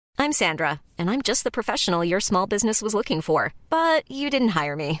I'm Sandra, and I'm just the professional your small business was looking for. But you didn't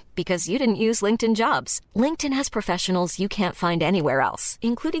hire me because you didn't use LinkedIn Jobs. LinkedIn has professionals you can't find anywhere else,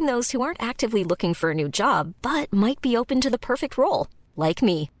 including those who aren't actively looking for a new job, but might be open to the perfect role, like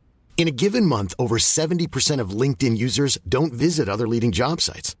me. In a given month, over 70% of LinkedIn users don't visit other leading job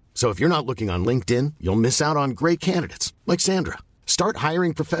sites. So if you're not looking on LinkedIn, you'll miss out on great candidates like Sandra. Start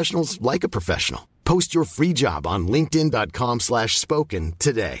hiring professionals like a professional. Post your free job on linkedin.com/spoken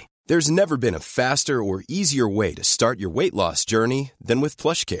today. There's never been a faster or easier way to start your weight loss journey than with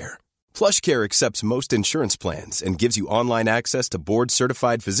PlushCare. PlushCare accepts most insurance plans and gives you online access to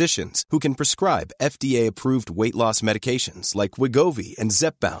board-certified physicians who can prescribe FDA-approved weight loss medications like Wegovy and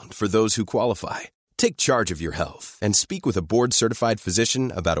Zepbound for those who qualify. Take charge of your health and speak with a board-certified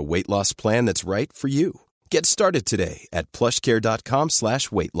physician about a weight loss plan that's right for you. Get started today at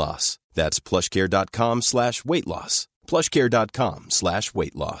plushcare.com/weight loss. That's plushcare.com/weight loss.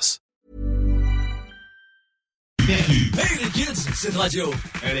 plushcare.com/weight loss. Bienvenue. Hey les kids, cette radio,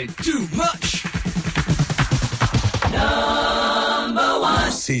 elle est too much. Number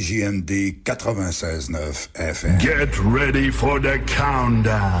one. CJMD 96.9 FM. Get ready for the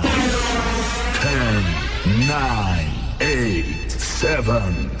countdown. 10, 9, 8,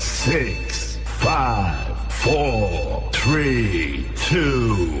 7, 6, 5, 4, 3,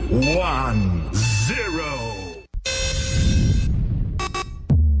 2, 1, 0.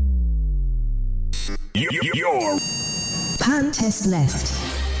 Your Pan test left.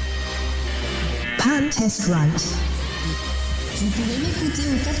 Pan test right. Vous pouvez m'écouter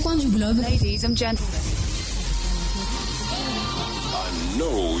aux quatre coins du globe. Ladies and gentlemen. I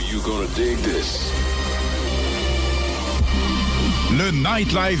know you're gonna dig this. Le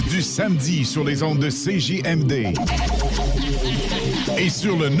nightlife du samedi sur les ondes de CJMD et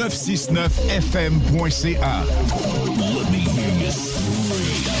sur le 969fm.ca.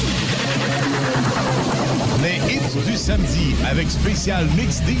 Les hits du samedi avec spécial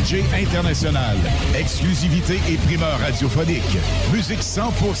mix DJ international, exclusivité et primeur radiophonique, musique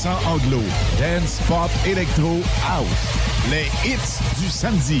 100% anglo, dance, pop, électro, house. Les hits du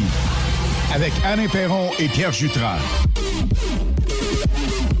samedi avec Alain Perron et Pierre Jutras.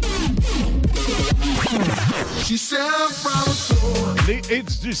 Les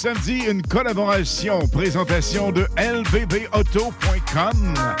hits du samedi, une collaboration, présentation de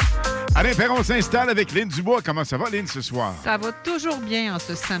lbbauto.com. Alain Perron s'installe avec Lynn Dubois. Comment ça va, Lynn, ce soir? Ça va toujours bien en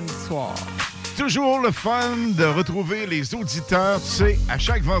ce samedi soir. Toujours le fun de retrouver les auditeurs. Tu sais, à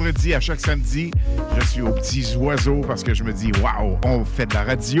chaque vendredi, à chaque samedi, je suis aux petits oiseaux parce que je me dis, waouh, on fait de la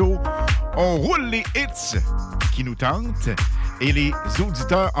radio, on roule les hits qui nous tentent et les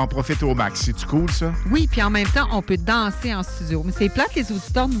auditeurs en profitent au max. C'est-tu cool, ça? Oui, puis en même temps, on peut danser en studio. Mais c'est plate, les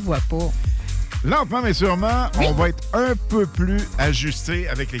auditeurs ne nous voient pas. Lentement mais sûrement, oui. On va être un peu plus ajusté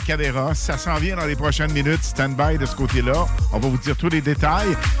avec les caméras. Ça s'en vient dans les prochaines minutes. Stand-by de ce côté-là. On va vous dire tous les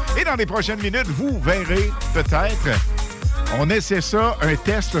détails. Et dans les prochaines minutes, vous verrez peut-être. On essaie ça, un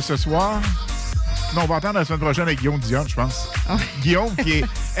test ce soir. Non, on va attendre la semaine prochaine avec Guillaume Dion, je pense. Oh. Guillaume, qui est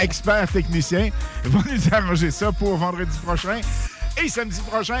expert technicien, va nous arranger ça pour vendredi prochain. Et samedi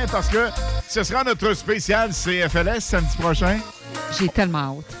prochain, parce que ce sera notre spécial CFLS samedi prochain. J'ai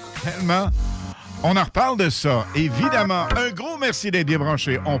tellement hâte. Tellement. On en reparle de ça. Évidemment, un gros merci d'être bien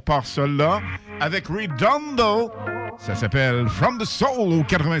branché. On part ça là avec Redondo. Ça s'appelle From the Soul au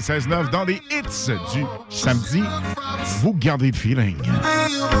 96.9 dans les hits du samedi. Vous gardez le feeling.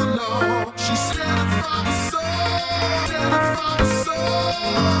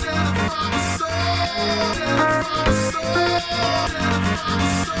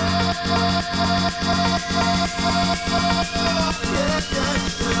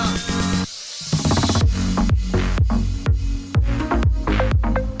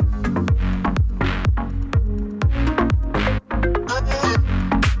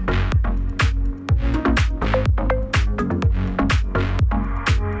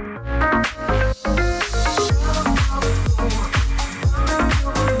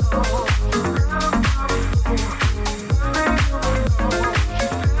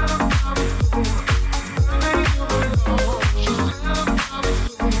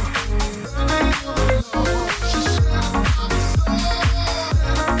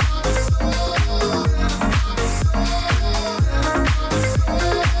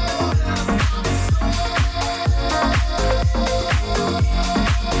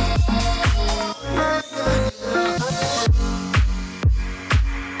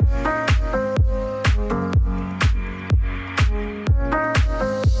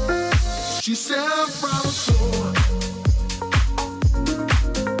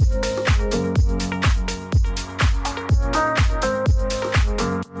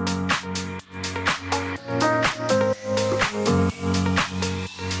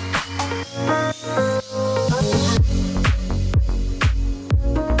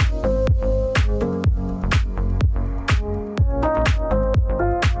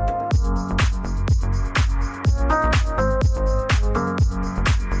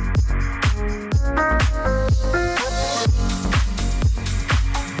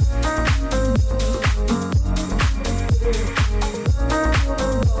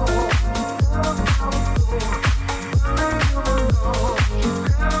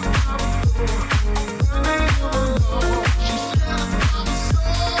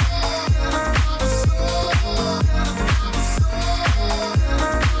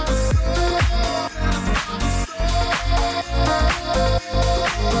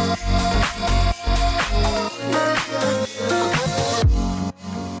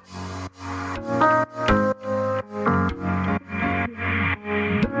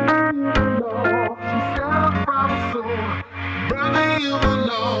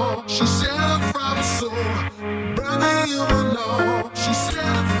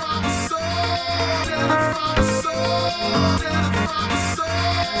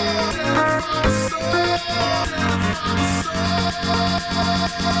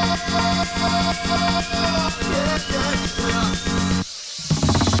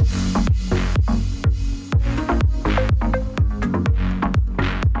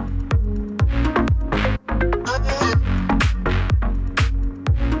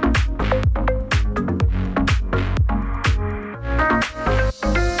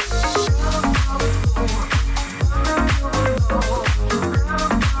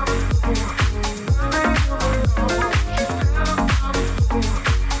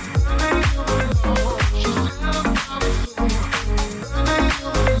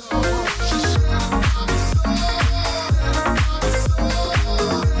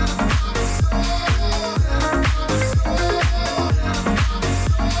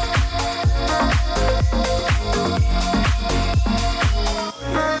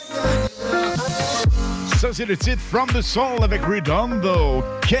 c'est le titre From the Soul avec Redondo.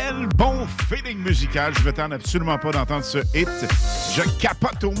 Quel bon feeling musical. Je ne m'attends absolument pas d'entendre ce hit. Je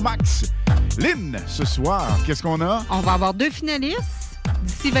capote au max. Lynn, ce soir, qu'est-ce qu'on a? On va avoir 2 finalistes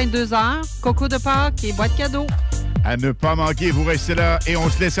d'ici 22h. Coco de Pâques et boîte cadeau. À ne pas manquer, vous restez là et on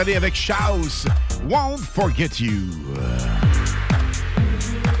se laisse aller avec Shouse. Won't Forget You.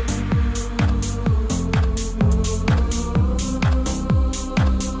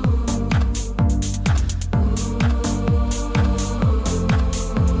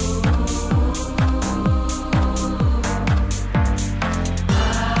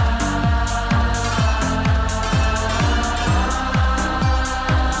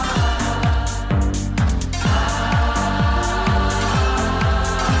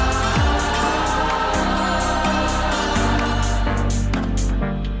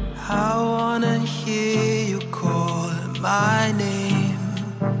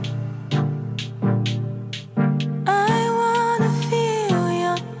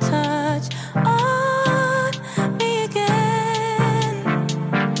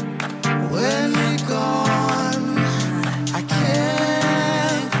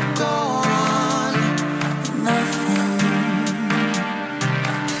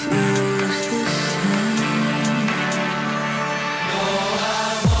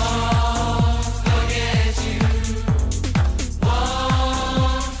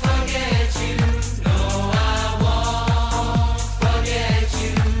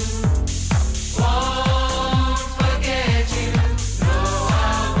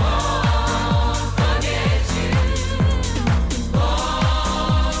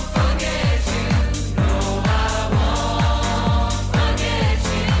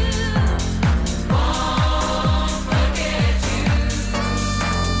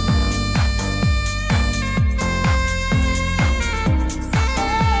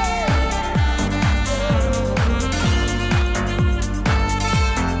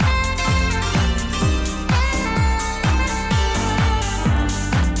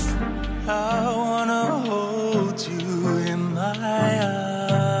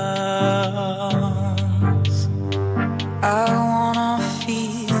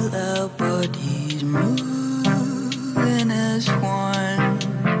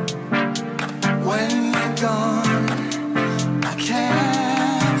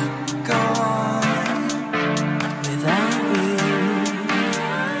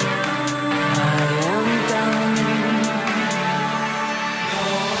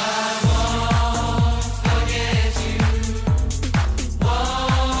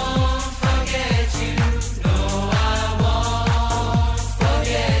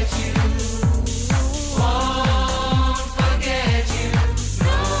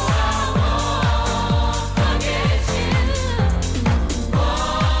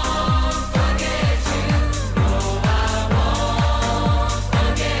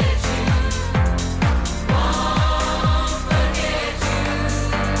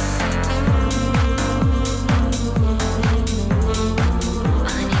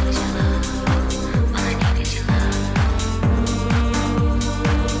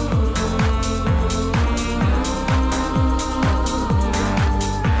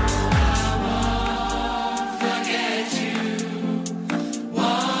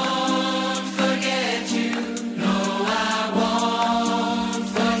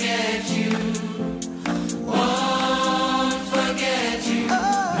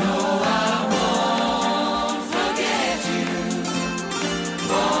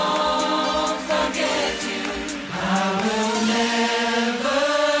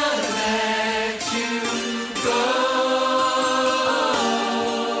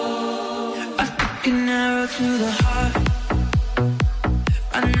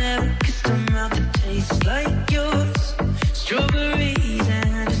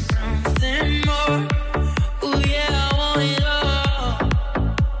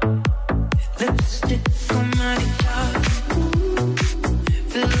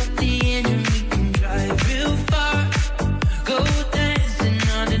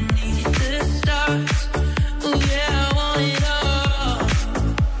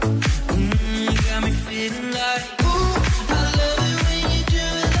 Feeling like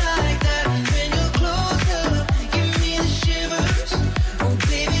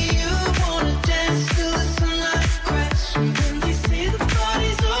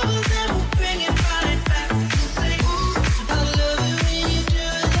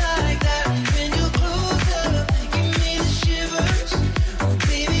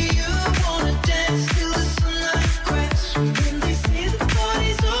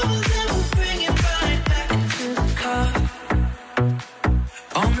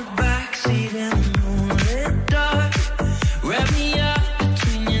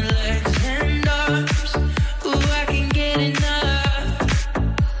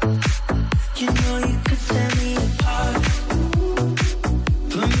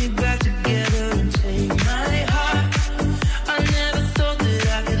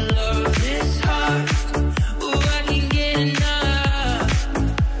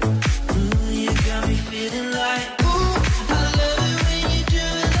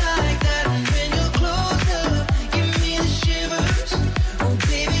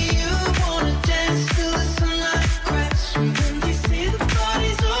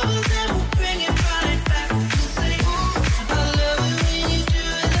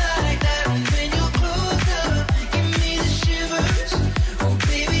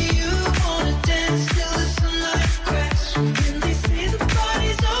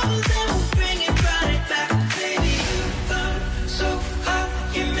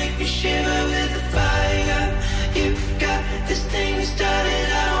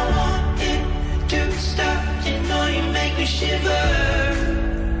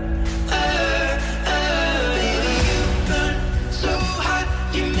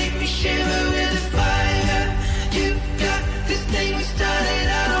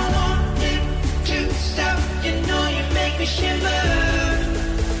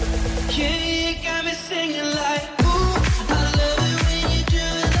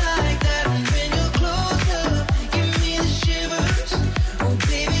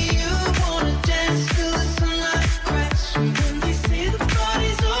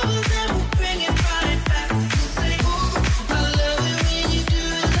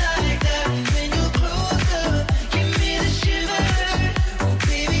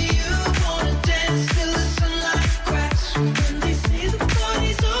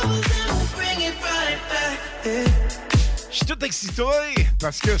excité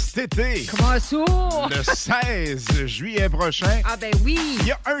parce que cet été, Comment ça? le 16 juillet prochain, Ah ben oui! il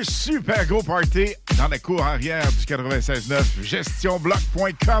y a un super gros party dans la cour arrière du 96.9.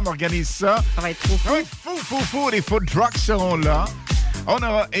 GestionBloc.com organise ça. Ça va être trop fou. Les food trucks seront là. On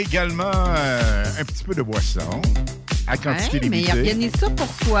aura également un petit peu de boisson à quantité limitée. Mais il organise ça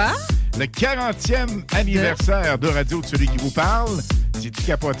pourquoi? Le 40e anniversaire de Radio de celui qui vous parle. C'est-tu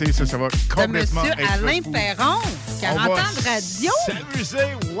capoté? Ça va complètement Monsieur être Alain fou. Perron, 40 ans de radio.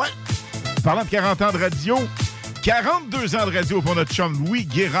 S'amuser, ouais. Parlant de 40 ans de radio, 42 ans de radio pour notre chum Louis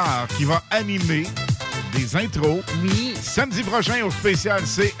Guérard qui va animer des intros. Oui. Samedi prochain au spécial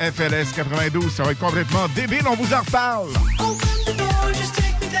CFLS 92. Ça va être complètement débile. On vous en reparle.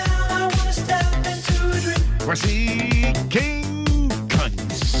 Voici King Kunz.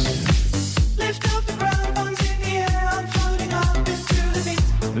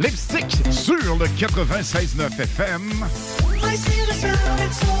 Lipstick sur le 96.9 FM.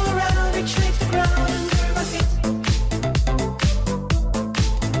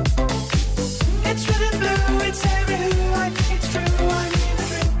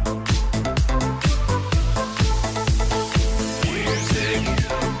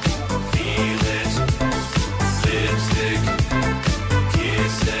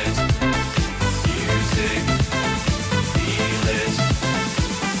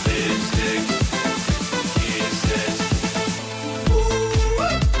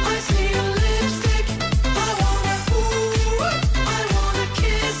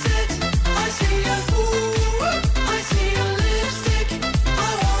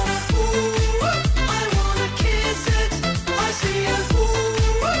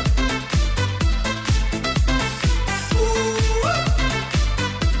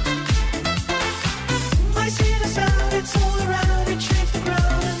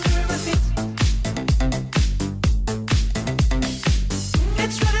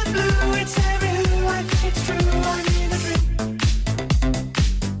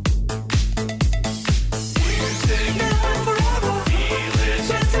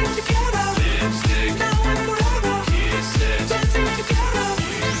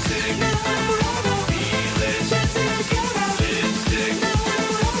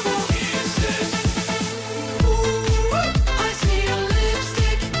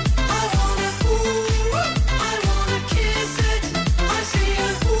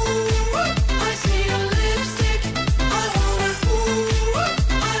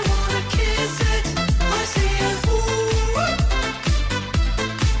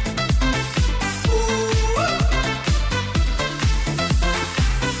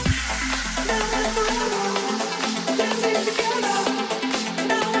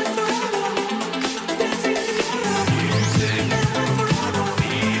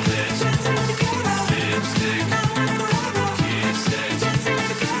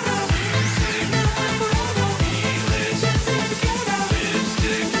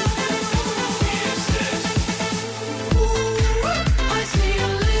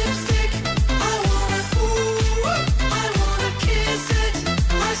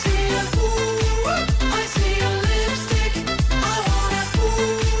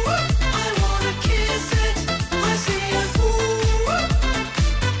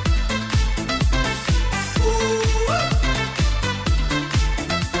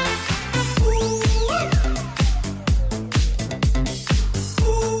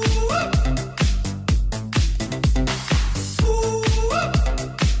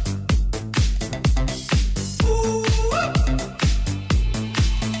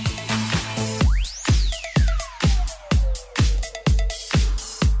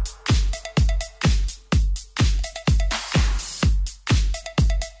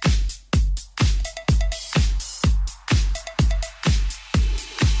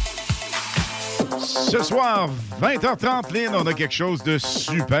 Ce soir, 20h30, Lynn, on a quelque chose de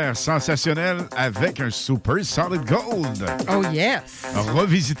super sensationnel avec un Super Solid Gold. Oh yes!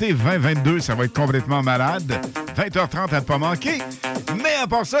 Revisiter 2022, ça va être complètement malade. 20h30 à ne pas manquer. Mais à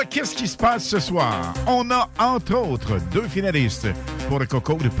part ça, qu'est-ce qui se passe ce soir? On a, entre autres, 2 finalistes pour le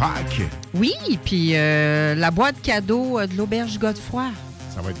Coco de Pâques. Oui, puis la boîte cadeau de l'Auberge Godefroy.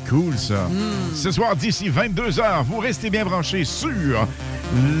 Ça va être cool, ça. Ce soir, d'ici 22h, vous restez bien branchés sur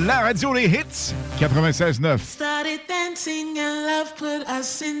la radio Les Hits 96.9.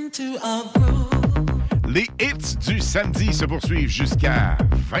 Les hits du samedi se poursuivent jusqu'à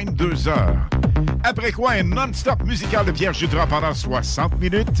 22h. Après quoi, un non-stop musical de Pierre Jutras pendant 60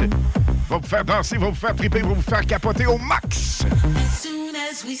 minutes. Va vous faire danser, va vous faire triper, va vous faire capoter au max. As soon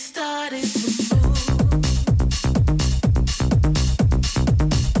as we started to move.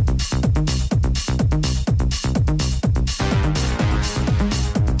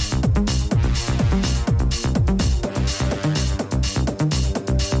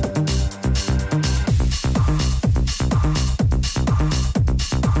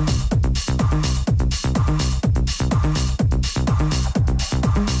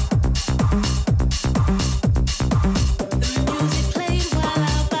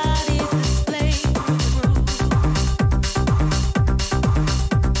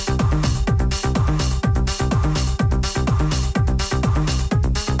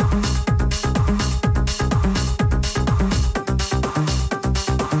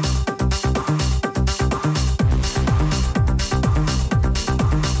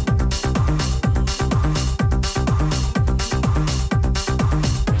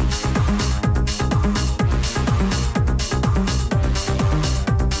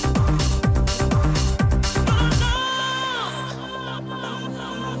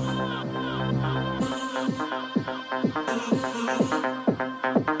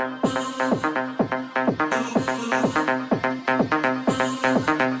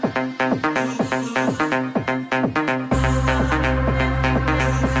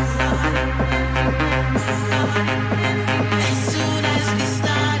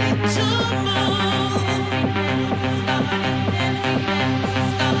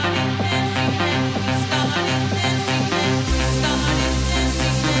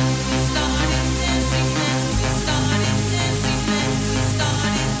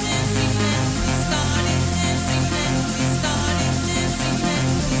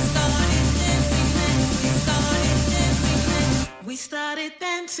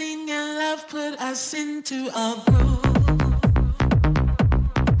 dancing and love put us into a groove.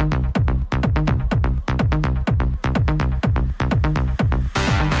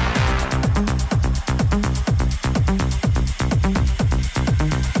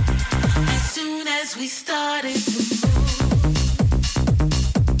 As soon as we started to move.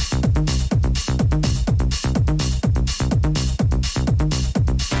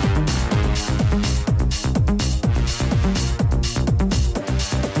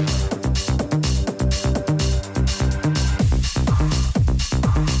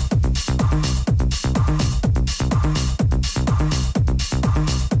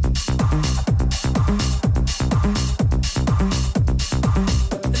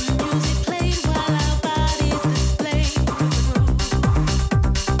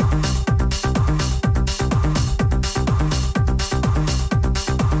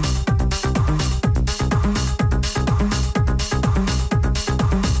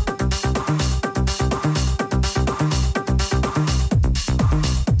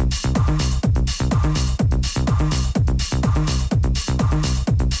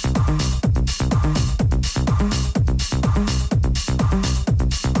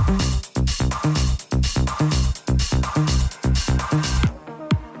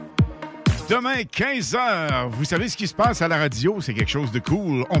 Demain, 15h, vous savez ce qui se passe à la radio, c'est quelque chose de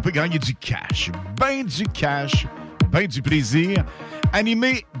cool. On peut gagner du cash, ben du plaisir,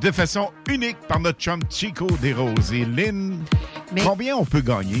 animé de façon unique par notre chum Chico Desroses. Et Lynn, combien on peut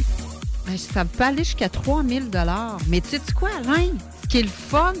gagner? Ça peut aller jusqu'à 3 000 $. Mais tu sais quoi, Alain? Ce qui est le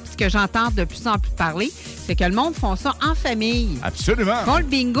fun, ce que j'entends de plus en plus parler, c'est que le monde font ça en famille. Absolument. Ils font le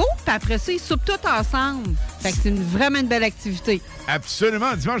bingo, puis après ça, ils soupent tout ensemble. Fait que c'est vraiment une belle activité.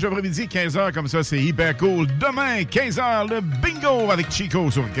 Absolument. Dimanche après-midi, 15h, comme ça, c'est hyper cool. Demain, 15h, le bingo avec Chico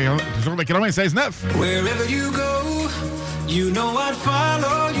sur le 96.9. Wherever you go, you know I'd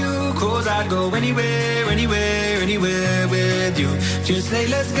follow you. Cause I'd go anywhere, anywhere, anywhere with you. Just say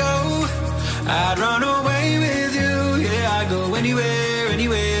let's go, I'd run away with you. Yeah, I'd go anywhere,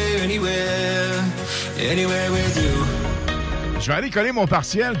 anywhere, anywhere, anywhere with you. Je vais aller coller mon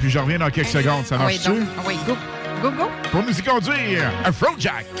partiel, puis je reviens dans quelques secondes. Ça marche-tu? Oui, go, go, go. Pour nous y conduire,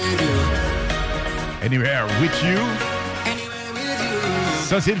 Afrojack. Anywhere with you.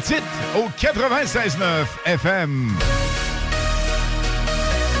 Ça, c'est le titre au 96.9 FM.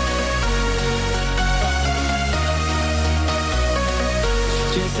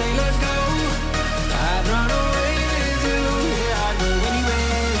 Just say let's go, I'd run away with you. Yeah, I'd go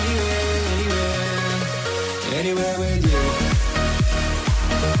anywhere, anywhere, anywhere with you.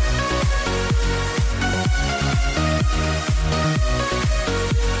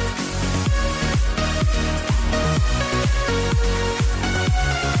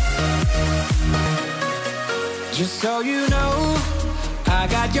 Just so you know, I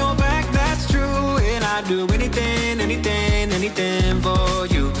got your back, that's true. And I'd do anything, anything, anything for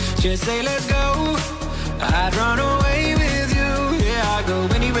you. Just say let's go, I'd run away with you. Yeah, I'd go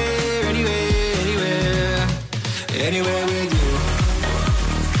anywhere, anywhere, anywhere, anywhere with you.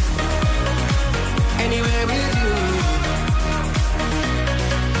 Anywhere with you.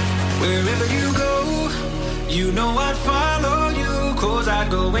 Wherever you go, you know I'd follow you. Cause I'd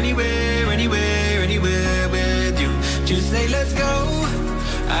go anywhere, anywhere, anywhere with you. Just say let's go,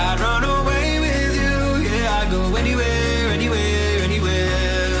 I'd run away with you. Yeah, I'd go anywhere, anywhere,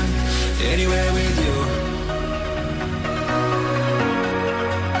 anywhere, anywhere with you.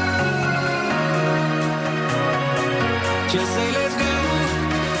 Just say let's go,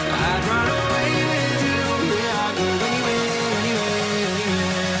 I'd run away with you. Yeah, I'd go anywhere, anywhere,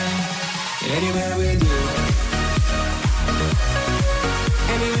 anywhere, anywhere with you.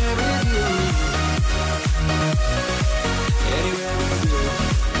 Anywhere with you. Anywhere with you.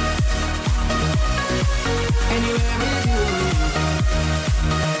 Anywhere with you.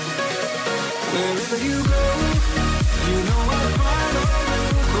 Wherever you go, you know I'll follow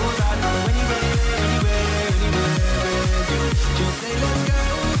you. 'Cause I know anywhere, anywhere, anywhere with you. Just say let's go,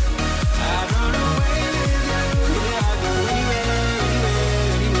 I'd run away with you. Yeah, I'd go anywhere,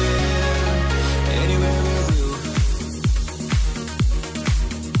 anywhere, anywhere, anywhere with you.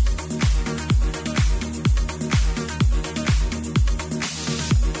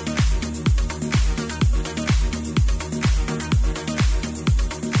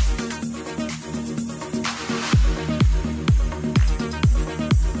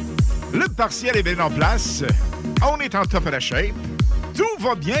 Le partiel est bien en place. On est en top à la shape. Tout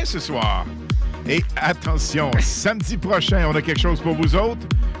va bien ce soir. Et attention, samedi prochain, on a quelque chose pour vous autres.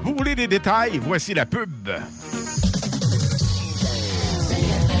 Vous voulez des détails? Voici la pub.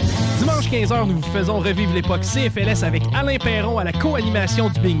 Dimanche dimanche 15h, nous vous faisons revivre l'époque CFLS avec Alain Perron à la co-animation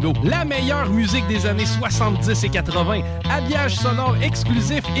du bingo. La meilleure musique des années 70 et 80, habillage sonore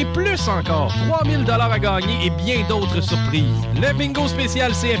exclusif et plus encore. 3000 $ à gagner et bien d'autres surprises. Le bingo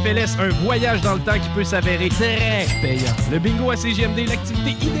spécial CFLS, un voyage dans le temps qui peut s'avérer très payant. Le bingo à CJMD,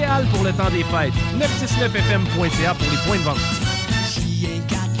 l'activité idéale pour le temps des fêtes. 969fm.ca pour les points de vente.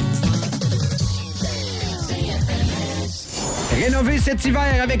 Rénovez cet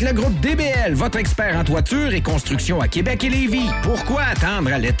hiver avec le groupe DBL, votre expert en toiture et construction à Québec et Lévis. Pourquoi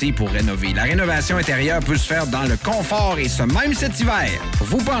attendre à l'été pour rénover? La rénovation intérieure peut se faire dans le confort et ce même cet hiver.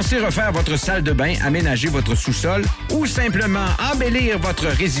 Vous pensez refaire votre salle de bain, aménager votre sous-sol ou simplement embellir votre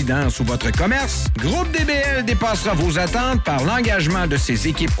résidence ou votre commerce? Groupe DBL dépassera vos attentes par l'engagement de ses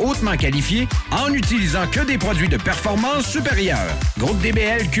équipes hautement qualifiées en n'utilisant que des produits de performance supérieure. Groupe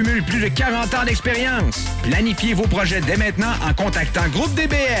DBL cumule plus de 40 ans d'expérience. Planifiez vos projets dès maintenant en contactant Groupe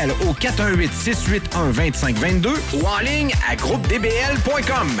DBL au 418-681-2522 ou en ligne à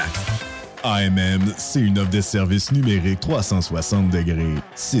groupedbl.com. AMM, c'est une offre de services numériques 360 degrés.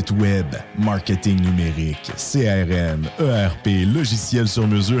 Site web, marketing numérique, CRM, ERP, logiciels sur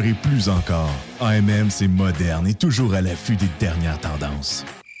mesure et plus encore. AMM, c'est moderne et toujours à l'affût des dernières tendances.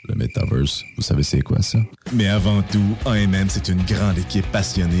 Le Metaverse, vous savez c'est quoi ça? Mais avant tout, AMM, c'est une grande équipe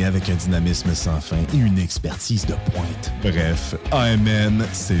passionnée avec un dynamisme sans fin et une expertise de pointe. Bref, AMM,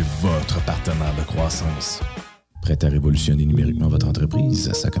 c'est votre partenaire de croissance. Prêt à révolutionner numériquement votre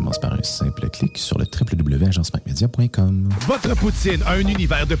entreprise? Ça commence par un simple clic sur le www.agencemacmedia.com. Votre poutine, un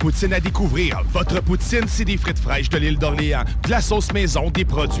univers de poutine à découvrir. Votre poutine, c'est des frites fraîches de l'île d'Orléans, de la sauce maison, des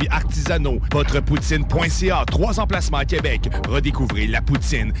produits artisanaux. Votrepoutine.ca, 3 emplacements à Québec. Redécouvrez la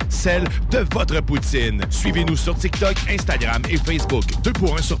poutine, celle de votre poutine. Suivez-nous sur TikTok, Instagram et Facebook. 2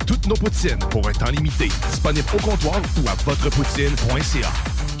 pour 1 sur toutes nos poutines, pour un temps limité. Disponible au comptoir ou à votrepoutine.ca.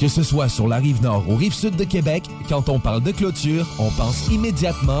 Que ce soit sur la Rive-Nord ou Rive-Sud de Québec, quand on parle de clôture, on pense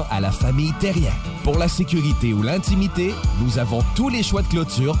immédiatement à la famille Terrien. Pour la sécurité ou l'intimité, nous avons tous les choix de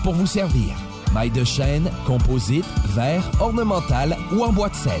clôture pour vous servir. Mailles de chêne, composite, verre, ornemental ou en bois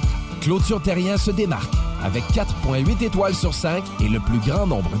de cèdre. Clôture Terrien se démarque avec 4,8 étoiles sur 5 et le plus grand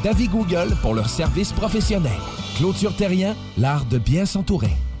nombre d'avis Google pour leur service professionnel. Clôture Terrien, l'art de bien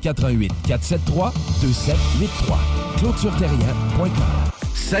s'entourer. 88 473 2783. clôtureterrien.com.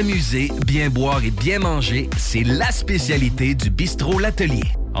 S'amuser, bien boire et bien manger, c'est la spécialité du bistrot L'Atelier.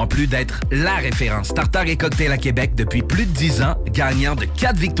 En plus d'être la référence tartare et cocktail à Québec depuis plus de 10 ans, gagnant de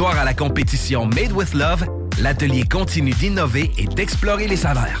 4 victoires à la compétition Made with Love, l'Atelier continue d'innover et d'explorer les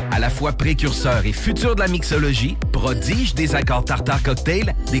saveurs. À la fois précurseur et futur de la mixologie, prodige des accords tartare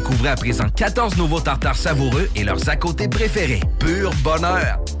cocktail, découvrez à présent 14 nouveaux tartares savoureux et leurs à côté préférés. Pur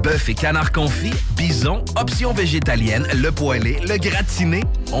bonheur! Bœuf et canard confit, bison, options végétaliennes, le poêlé, le gratiné.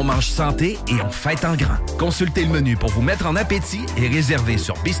 On mange santé et on fête en grand. Consultez le menu pour vous mettre en appétit et réservez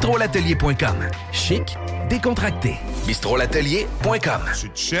sur bistrolatelier.com. Chic, décontracté. bistrolatelier.com.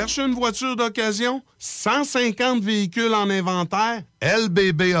 Tu te cherches une voiture d'occasion? 150 véhicules en inventaire?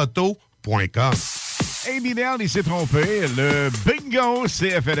 lbbauto.com. Amy Bell, il s'est trompé. Le bingo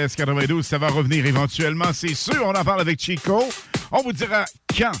CFLS 92, ça va revenir éventuellement, c'est sûr. On en parle avec Chico. On vous dira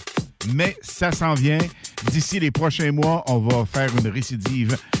quand, mais ça s'en vient. D'ici les prochains mois, on va faire une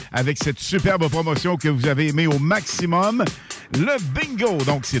récidive avec cette superbe promotion que vous avez aimée au maximum. Le bingo,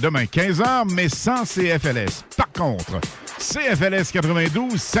 donc c'est demain 15h, mais sans CFLS. Par contre, CFLS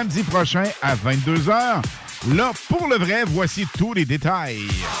 92, samedi prochain à 22h. Là, pour le vrai, voici tous les détails.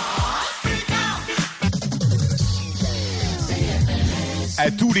 À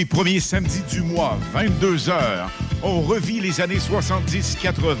tous les premiers samedis du mois, 22h, on revit les années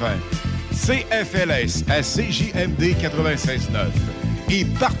 70-80. CFLS à CJMD 96.9 et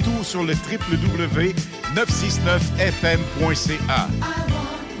partout sur le www.969fm.ca.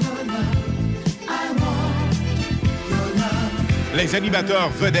 Les animateurs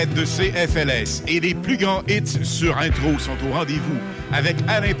vedettes de CFLS et les plus grands hits sur intro sont au rendez-vous avec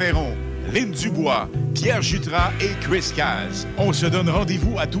Alain Perron, Lynn Dubois, Pierre Jutras et Chris Caz. On se donne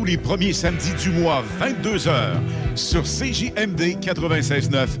rendez-vous à tous les premiers samedis du mois, 22h, sur CJMD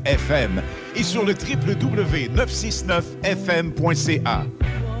 96.9 FM et sur le www.969fm.ca.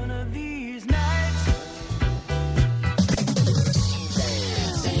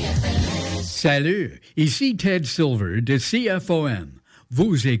 Salut, ici Ted Silver de CFOM.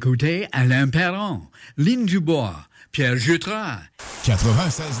 Vous écoutez Alain Perron, Lynn Dubois, Pierre Jutras.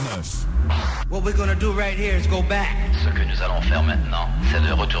 96.9. What we're gonna do right here is go back. Ce que nous allons faire maintenant, c'est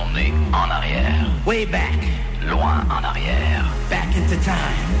de retourner en arrière. Way back. Loin en arrière. Back into time.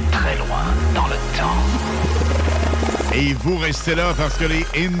 Très loin dans le temps. Et vous restez là parce que les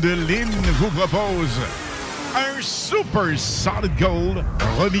Indolines vous proposent un Super Solid Gold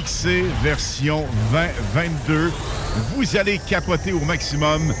remixé version 2022. Vous allez capoter au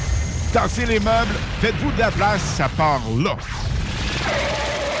maximum. Tassez les meubles, faites-vous de la place, ça part là.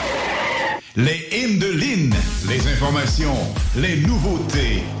 Les Indolines, les informations, les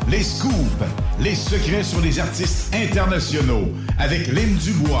nouveautés, les scoops, les secrets sur les artistes internationaux avec Lynn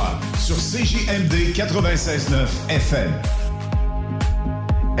Dubois sur CJMD 96.9 FM.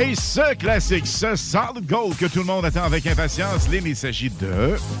 Et ce classique, ce Solid Gold que tout le monde attend avec impatience, Lynn, il s'agit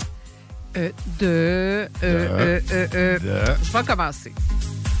de... Je vais commencer.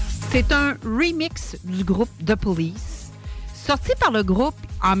 C'est un remix du groupe The Police, sorti par le groupe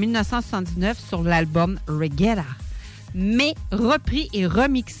en 1979 sur l'album Regatta, mais repris et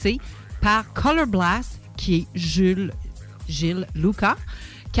remixé par Color Blast, qui est Gilles Lucas,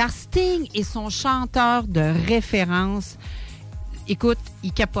 car Sting est son chanteur de référence. Écoute,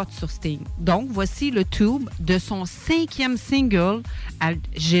 il capote sur Sting. Donc, voici le tube de son 5e single à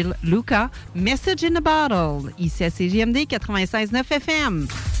Gilles Lucas, Message in a Bottle, ici à CJMD 96.9 FM.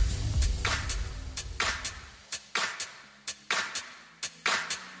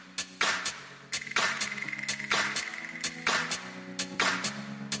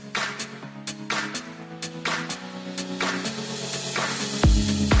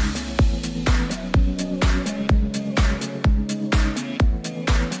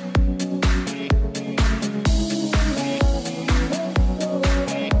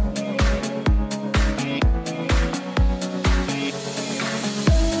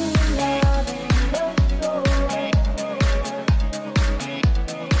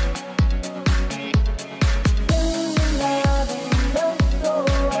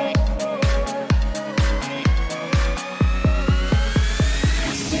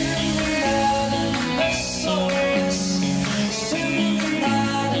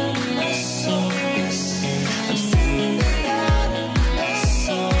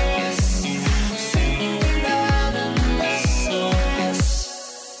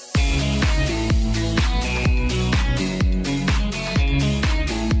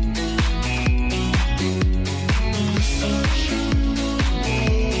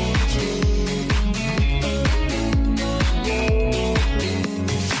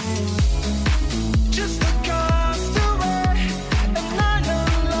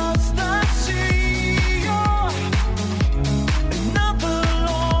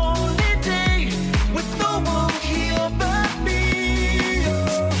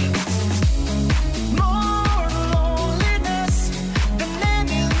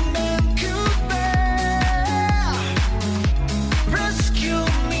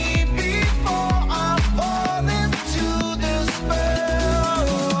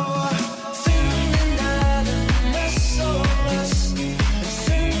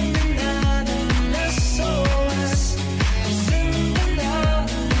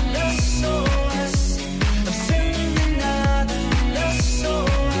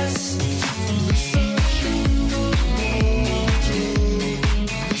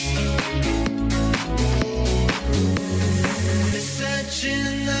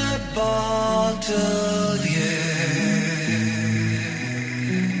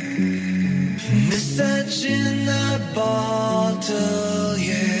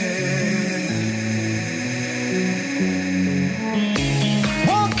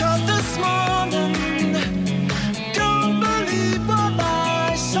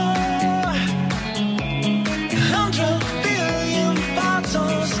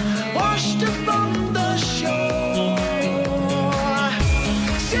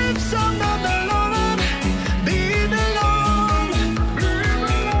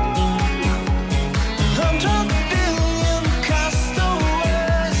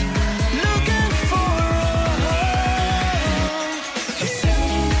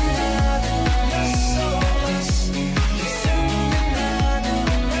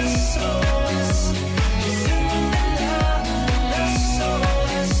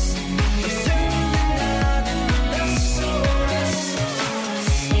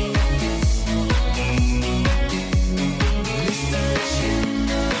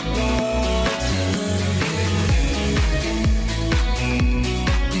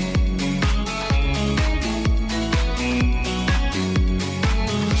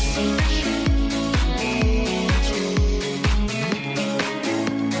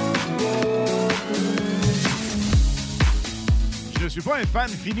 Fan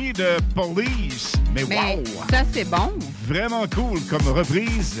fini de Police, mais wow! Ça, c'est bon. Vraiment cool comme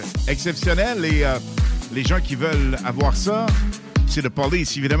reprise, exceptionnelle. Et les gens qui veulent avoir ça, C'est The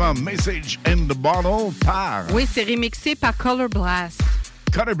Police, évidemment. Message in the Bottle par... Oui, c'est remixé par Color Blast.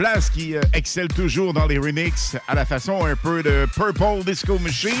 Color Blast qui excelle toujours dans les remixes à la façon un peu de Purple Disco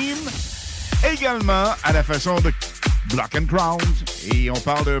Machine. Également à la façon de Black and Crown. Et on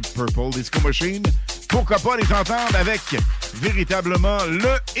parle de Purple Disco Machine. Pourquoi pas les entendre avec véritablement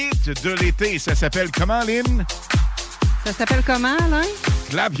le hit de l'été. Ça s'appelle comment, Lynn? Ça s'appelle comment, Alain?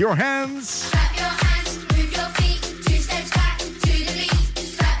 Clap Your Hands. Clap your hands, move your feet, 2 steps back to the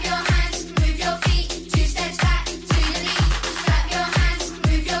beat. Clap your hands, move your feet, 2 steps back to the beat. Clap your hands,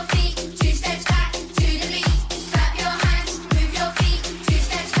 move your feet, 2 steps back to the beat. Clap your hands, move your feet, 2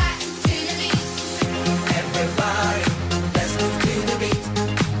 steps back to the beat. Everybody, let's move to the beat.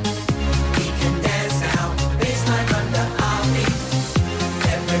 We can dance now, baseline under our feet.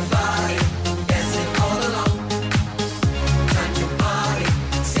 Everybody, dancing all along. Time to party,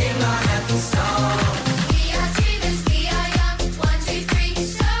 sing our happy song. We are dreamers, we are young, 1, 2, 3,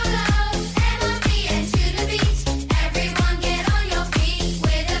 solo. M-O-P-N to the beat. Everyone get on your feet,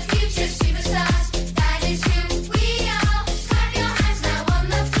 we're the future superstars. That is who we are. Clap your hands now on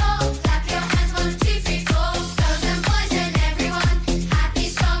the floor. Clap your hands, 1, 2, 3, 4. Girls and boys and everyone, happy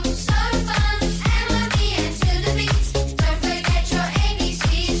song, so fun. M-O-P-N to the beat. Don't forget your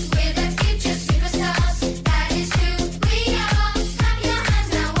ABCs, we're the future superstars. That is who we are. Clap your hands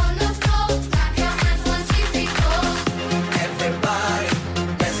now on the floor. Clap your hands, 1, 2, 3, 4. Everybody,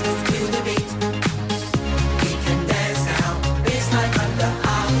 let's move to the beat. We can dance now, baseline under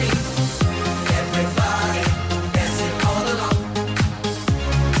our feet. Everybody, dancing all along.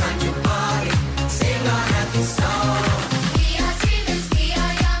 Time to party, sing our happy song. We are dreamers, we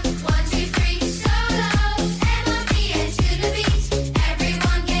are young, 1, 2, 3, solo. M-O-P-N to the beat.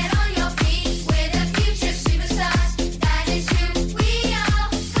 Everyone get on your feet, we're the future superstars. That is who we are.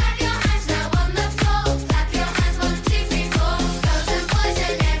 Clap your hands now on the floor. Clap your hands, 1, 2, 3, 4. Girls and boys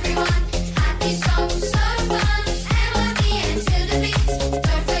and everyone, happy song, so fun. M-O-P-N to the beat.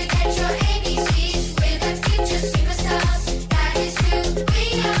 Don't forget your ABCs, we're the future superstars. That is who we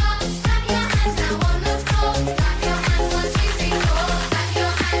are. Clap your hands now on the floor. Clap your hands, 1, 2, 3, 4. Clap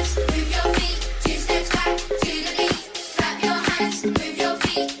your hands, move your feet, 2 steps back to the beat. Clap your hands, move your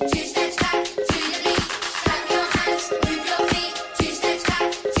feet, 2 steps back to the beat. Clap your hands, move your feet, 2 steps back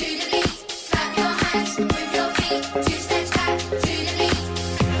to the beat. Clap your hands, move your feet, 2 steps back to the beat.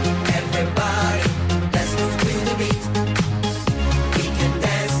 Everybody, let's move to the beat. We can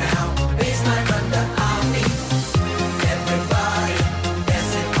dance now, baseline under our feet. Everybody,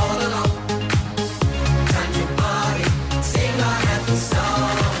 dancing all along. Time to party, sing our happy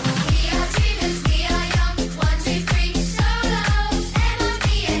song. We are dreamers, we are young, 1, 2, 3, solo.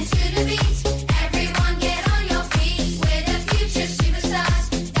 M-O-P-N to the beat. Everyone get on your feet, we're the future superstars.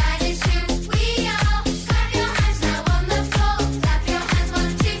 That is who we are. Clap your hands now on the floor. Clap your hands, 1,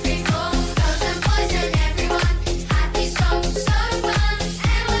 2, 3, 4. Girls and boys and everyone, happy song, so fun.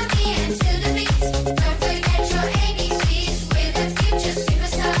 M-O-P-N to the beat. Don't forget your ABCs, we're the future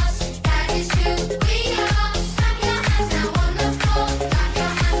superstars. That is who we are. Clap your hands now on the floor. Clap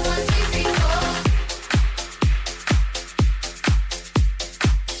your hands, 1, 2, 3, 4.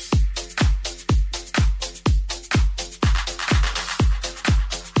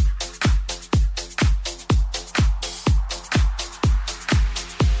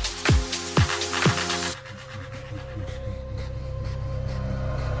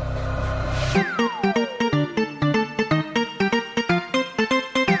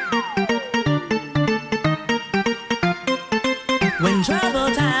 When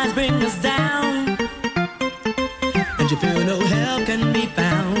troubled times bring us down, and you feel no help can be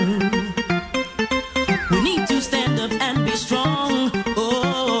found, we need to stand up and be strong.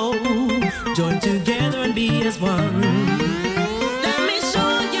 Oh, join together and be as one. Let me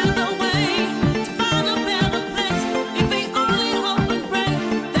show you the way to find a better place. If we only hope and pray,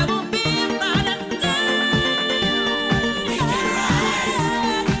 there will be a brighter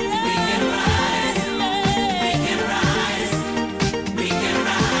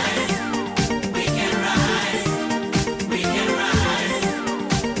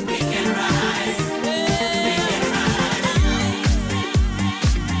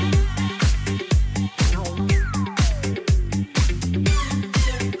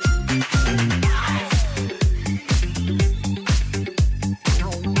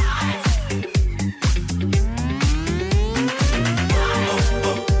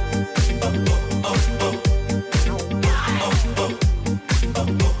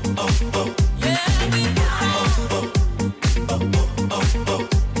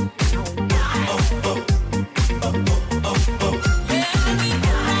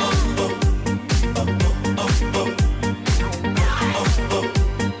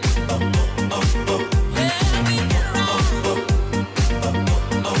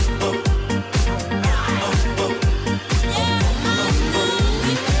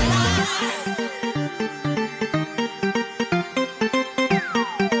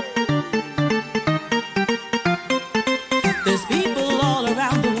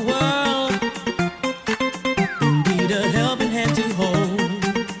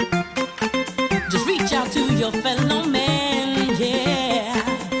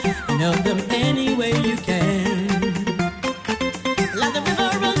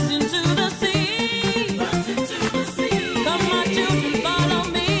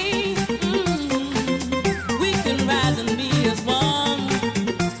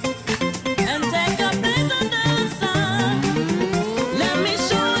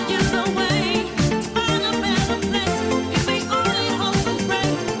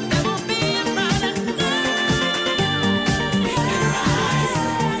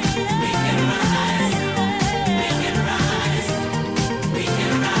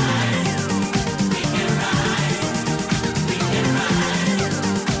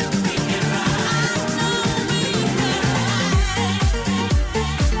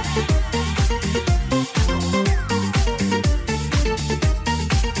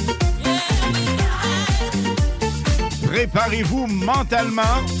préparez-vous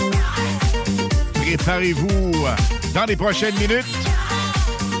mentalement. Préparez-vous dans les prochaines minutes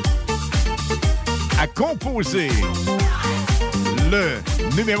à composer le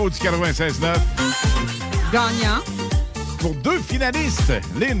numéro du 96.9. Gagnant. Pour 2 finalistes.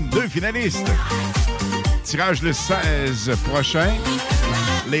 Lynn, 2 finalistes. Tirage le 16 prochain.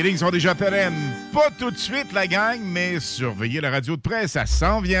 Les lignes sont déjà pérennes. Pas tout de suite, la gang, mais surveillez la radio de presse, ça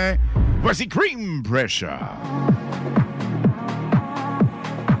s'en vient. Voici Cream Pressure.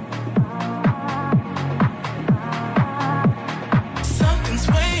 Something's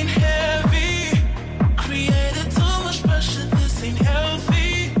weighing heavy. Created too much pressure, this ain't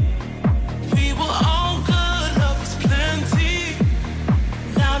healthy. We were all good, love was plenty.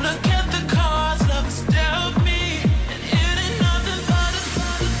 Now look at the cards, love has dealt me. And it ain't nothing but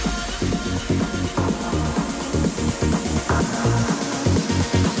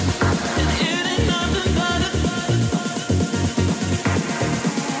and it ain't nothing but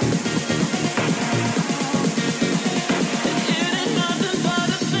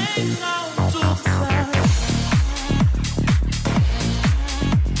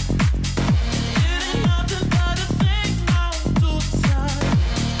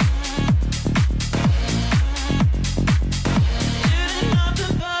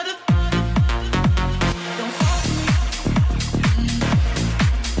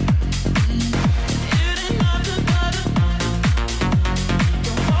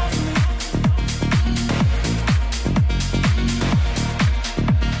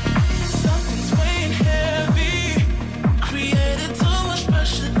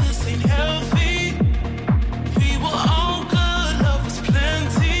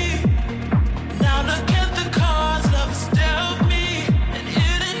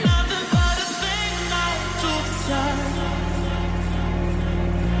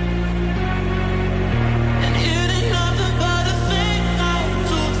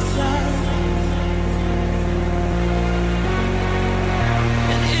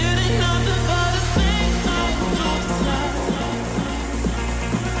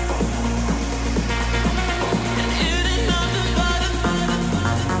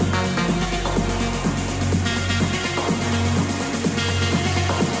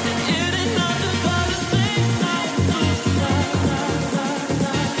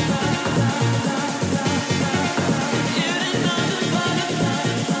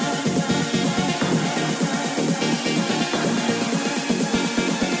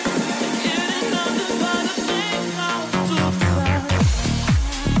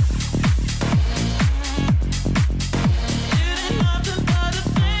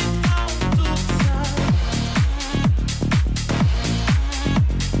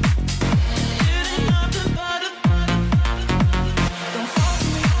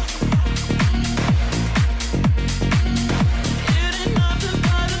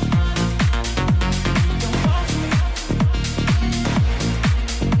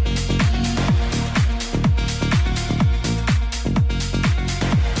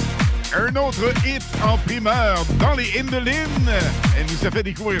Un autre hit en primeur dans les In the Lynn. Elle nous a fait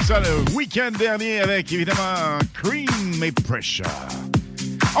découvrir ça le week-end dernier avec, évidemment, Cream et Pressure.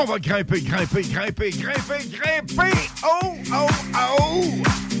 On va grimper. Oh!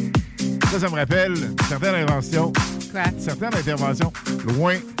 Ça me rappelle certaines inventions. Quoi? Certaines interventions.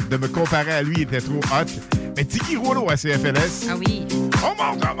 Loin de me comparer à lui, il était trop hot. Mais Tiki Rouleau à CFLS. Ah oui. On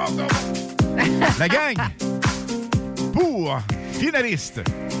monte. La gang, pour finaliste,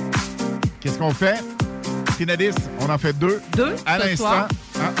 qu'est-ce qu'on fait? Finaliste, on en fait 2. 2 à ce l'instant. soir.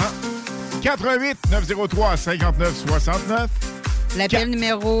 88 903 59 69. L'appel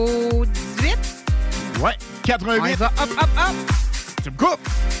numéro 18. Ouais, 88. On y va, hop. Tu me coupes.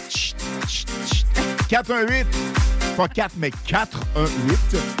 418. Pas 4, mais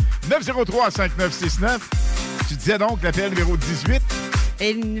 418. 903 5969. Tu disais donc l'appel numéro 18.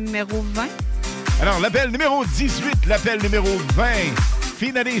 Et le numéro 20. Alors, l'appel numéro 18, l'appel numéro 20.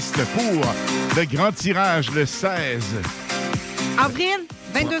 Finaliste pour le grand tirage le 16. Avril,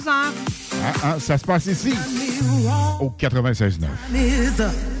 22h. Ça se passe ici, au 96.9.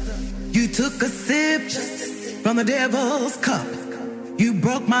 You took a sip from the devil's cup. You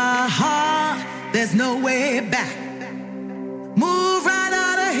broke my heart. There's no way back. Move right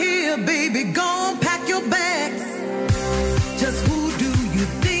out of here, baby. Go and pack your bags. Just who do you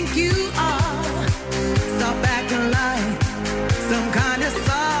think you are? Stop acting like some kind of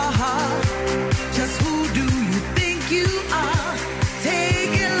star. Just who do you think you are?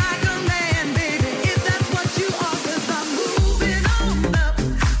 Take it like a man, baby, if that's what you are. 'Cause I'm moving on up,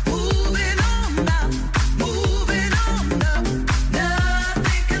 moving on up, moving on up.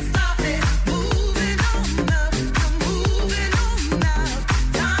 Nothing can stop it. Moving on up, I'm moving on up.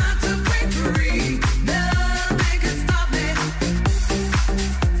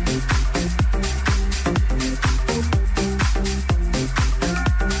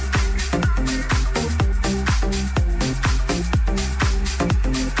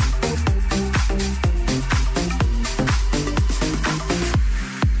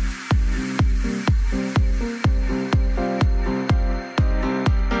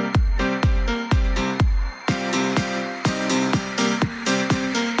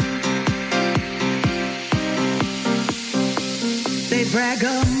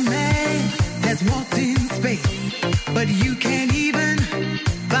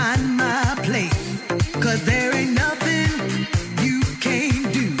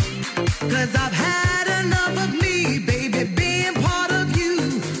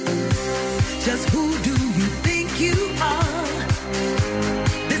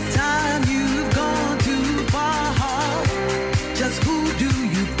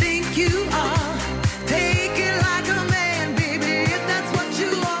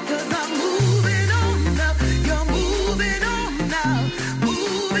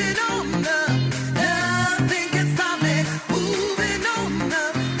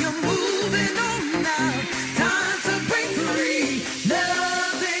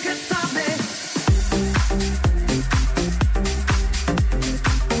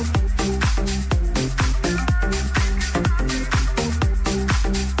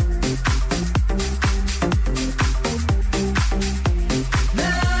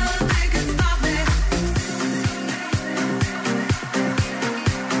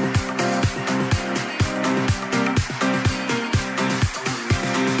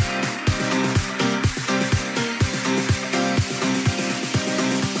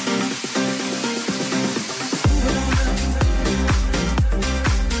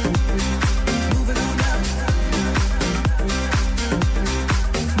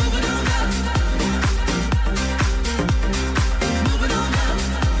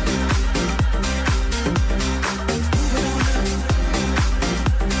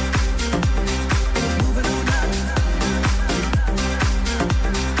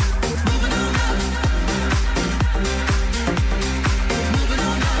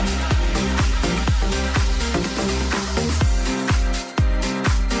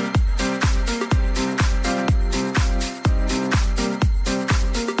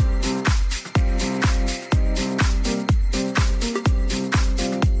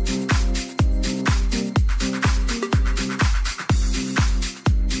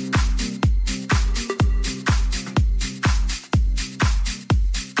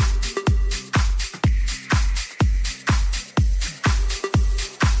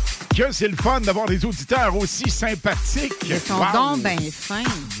 que c'est le fun d'avoir des auditeurs aussi sympathiques. Ils sont donc bien fins.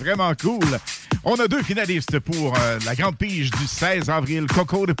 Vraiment cool. On a 2 finalistes pour la grande pige du 16 avril,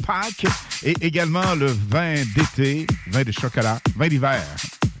 Coco de Pâques, et également le vin d'été, vin de chocolat, vin d'hiver,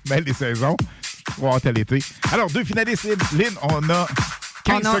 belle des saisons. On va hâte à l'été. Alors, 2 finalistes, Lynn, on a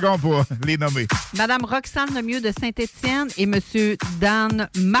 15 secondes pour les nommer. Madame Roxane Lemieux de Saint-Étienne et Monsieur Dan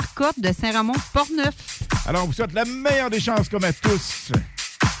Marcotte de Saint-Ramon-Portneuf. Alors, on vous souhaite la meilleure des chances, comme à tous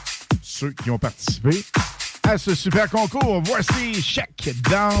ceux qui ont participé à ce super concours. Voici Check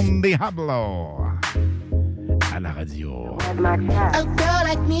Down the Hablo à la radio. A girl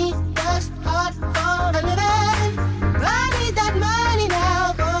like me works hard for a living. I need that money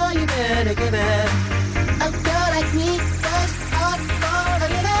now, boy, you better give it. A girl like me works hard for a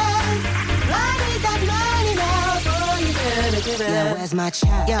living. I need that money now, boy, you better give it. Yeah, where's my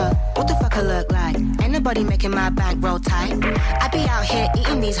check? Yo, what the fuck I look like? Ain't nobody making my bank roll tight. I be out here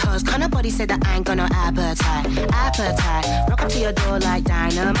eating these hoes, can't nobody say that I ain't got no appetite. Rock up to your door like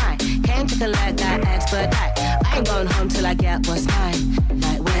dynamite. Came to collect that expedite. I ain't going home till I get what's mine.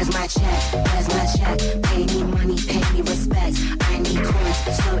 Like, where's my check? Where's my check? Pay me money, pay me respect. I need coins,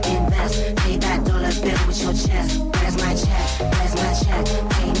 so invest. Pay that dollar bill with your chest. Where's my check? Where's my check?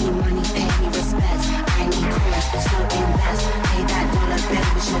 Pay me money, pay me respect. I need coins, so invest. Pay that dollar bill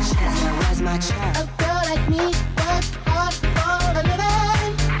with your chest. Now, where's my check? A girl like me works hard for a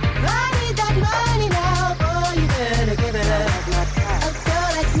living. I need that money now, boy, you better give it up. A girl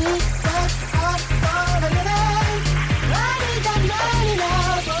like me works hard for a living. I need that money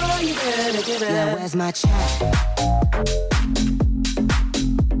now, boy, you better give it up. Yeah, where's my check?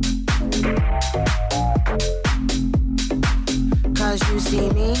 Cause you see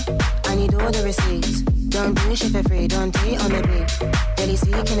me, I need all the receipts. Don't do shit for free, don't do it on the beat. Daily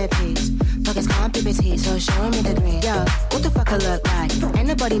seeking a piece, pockets can't be petite, so show me the green. Yo, what the fuck I look like? Ain't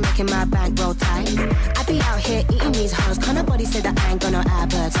nobody making my bank roll tight. I be out here eating these hoes, can't nobody say that I ain't got no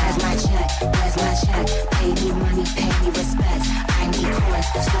appetite. Where's my check? Where's my check? Pay me money, pay me respect. I need coins,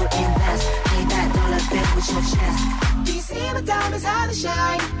 so invest. Pay that dollar bill with your chest. Do you see my diamonds, how they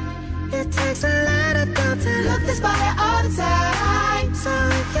shine? It takes a lot of dough to look this fire all the time. So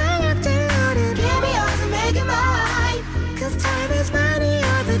if you're acting on it, give me yours and make it mine. Cause time is money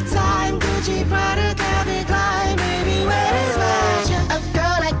all the time. Gucci, Prada, Calvin Klein. Baby, where is my check? A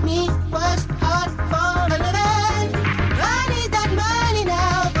girl like me works hard for a living. I need that money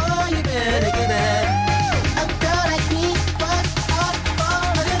now, boy, you better give it. A girl like me works hard for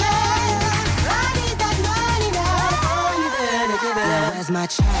a living. I need that money now, boy, you better give it. Yeah, where's my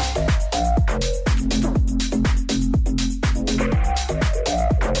check?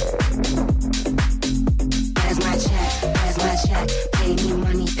 Pay me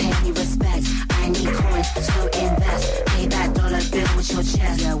money, pay me respect. I need coins, so invest. Pay that dollar bill with your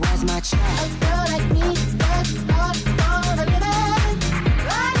chest. Yeah, where's my check? A girl like me works hard for a living.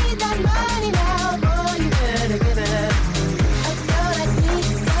 I need that money now, boy, you better give it. A girl like me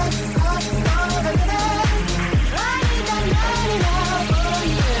works hard for a living. I need that money now, boy,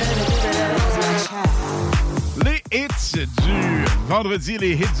 you better give it. Where's my check? Les hits du vendredi,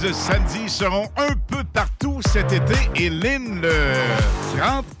 les hits de samedi seront un peu partout cet été. Et Lynn, le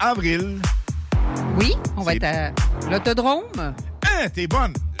 30 avril. Oui, on va être à l'autodrome. Hein, t'es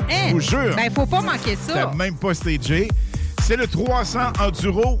bonne. Je vous jure. Ben, faut pas manquer ça. T'as même pas stagé. C'est le 300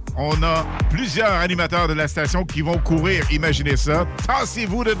 Enduro. On a plusieurs animateurs de la station qui vont courir. Imaginez ça.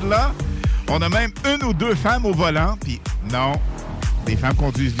 Tassez-vous de là. On a même 1 ou 2 femmes au volant. Puis non, les femmes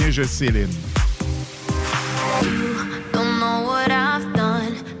conduisent bien, je sais, Lynn. Don't know what I've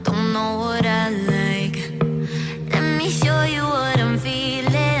done, don't know what I like. Let me show you what I'm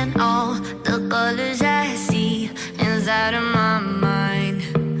feeling. All the colors I see inside of my mind.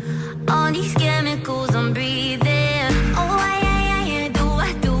 All these chemicals I'm breathing. Oh, yeah, do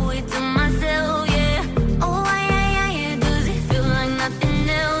it to myself, yeah. Oh, yeah, does it feel like nothing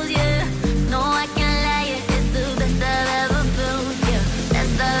else, yeah. No, I can't lie, it's the best I've ever felt, yeah.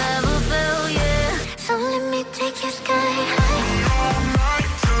 Best I've ever felt, yeah. So let me take your skin.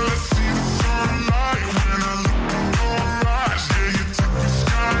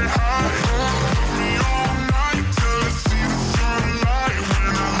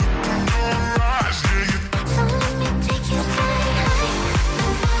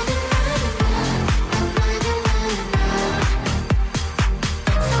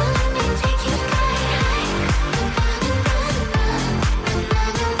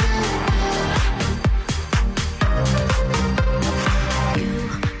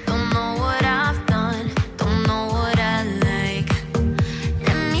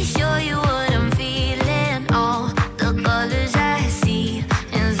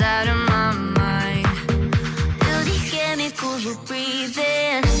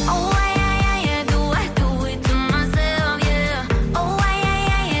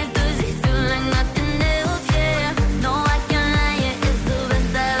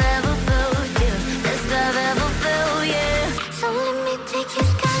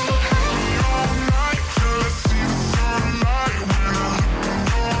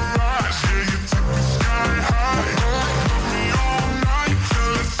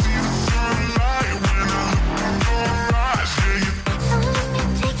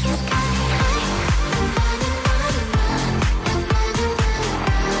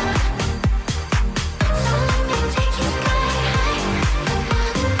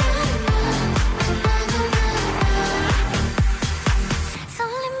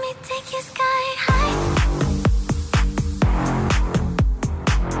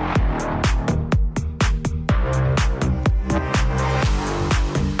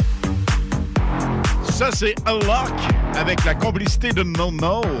 C'est A Lock avec la complicité de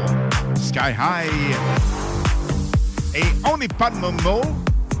Nono, Sky High. Et on n'est pas de Nono.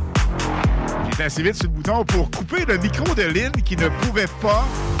 J'étais assez vite sur le bouton pour couper le micro de Lynn qui ne pouvait pas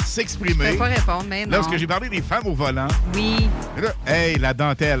s'exprimer. Je ne peux pas répondre, mais non. Lorsque j'ai parlé des femmes au volant. Oui. Là, hey, la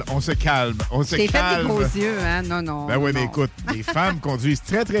dentelle, on se calme. On se T'es calme. fait des gros yeux, hein? Non, non. Ben oui, non. mais écoute, les femmes conduisent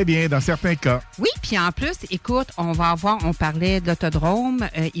très, très bien dans certains cas. Oui, puis en plus, écoute, on parlait d'Autodrome,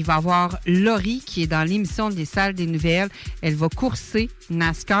 il va y avoir Laurie qui est dans l'émission des salles des nouvelles. Elle va courser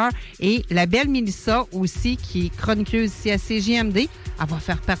NASCAR. Et la belle Mélissa aussi, qui est chroniqueuse ici à CJMD, elle va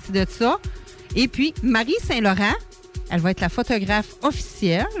faire partie de ça. Et puis, Marie Saint-Laurent, elle va être la photographe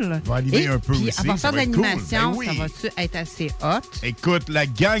officielle. Elle va animer un peu puis aussi. Elle va faire de être cool. l'animation. Ben oui. Ça va-tu être assez hot? Écoute, la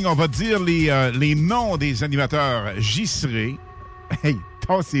gang, on va dire les noms des animateurs. J'y serai. Hey,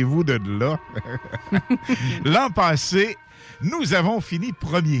 tassez-vous de là. L'an passé, nous avons fini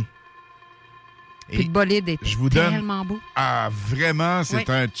premier. Puis le bolide est tellement beau. Ah, vraiment, c'est Oui.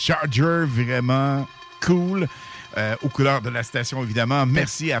 un Charger vraiment cool. Aux couleurs de la station, évidemment.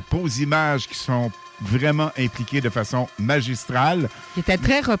 Merci à Pose Images qui sont vraiment impliqués de façon magistrale. Il était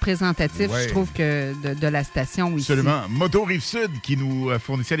très représentatif, Ouais. je trouve, que de la station ici. Absolument. Moto Rive-Sud qui nous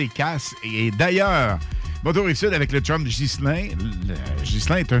fournissait les casses. Et d'ailleurs, Moto Rive-Sud avec le chum Ghislain.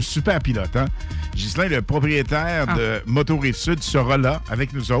 Ghislain est un super pilote. Hein? Ghislain, le propriétaire de Moto Rive-Sud, sera là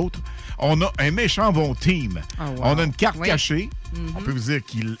avec nous autres. On a un méchant bon team. Oh, wow. On a une carte Oui. cachée. Mhm. On peut vous dire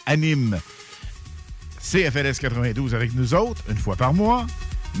qu'il anime CFLS 92 avec nous autres, une fois par mois.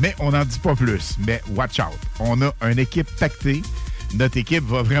 Mais on n'en dit pas plus. Mais watch out. On a une équipe pactée. Notre équipe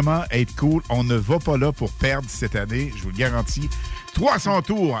va vraiment être cool. On ne va pas là pour perdre cette année, je vous le garantis. 300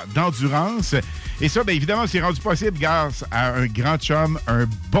 tours d'endurance. Et ça, bien évidemment, c'est rendu possible grâce à un grand chum, un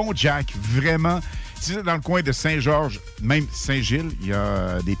bon Jack, vraiment. Si c'est dans le coin de Saint-Georges, même Saint-Gilles, il y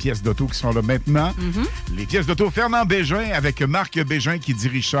a des pièces d'auto qui sont là maintenant. Les pièces d'auto Fernand Bégin avec Marc Bégin qui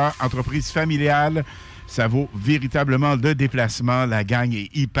dirige ça, entreprise familiale. Ça vaut véritablement le déplacement. La gang est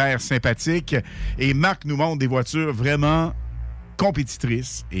hyper sympathique. Et Marc nous montre des voitures vraiment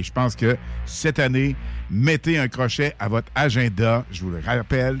compétitrices. Et je pense que cette année, mettez un crochet à votre agenda. Je vous le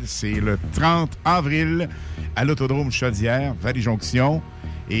rappelle, c'est le 30 avril à l'Autodrome Chaudière, Vallée-Jonction.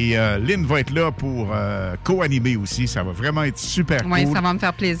 Et Lynn va être là pour co-animer aussi. Ça va vraiment être super cool. Oui, ça va me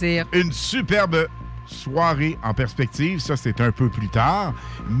faire plaisir. Une superbe soirée en perspective. Ça, c'est un peu plus tard.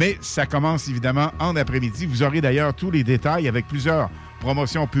 Mais ça commence évidemment en après-midi. Vous aurez d'ailleurs tous les détails avec plusieurs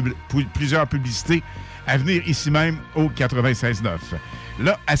promotions, plusieurs publicités à venir ici même au 96.9.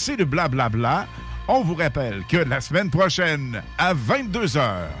 Là, assez de blablabla. On vous rappelle que la semaine prochaine, à 22h,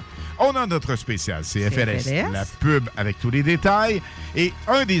 on a notre spécial CFLS, CFLS. la pub avec tous les détails. Et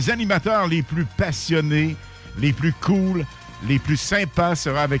un des animateurs les plus passionnés, les plus cool, les plus sympas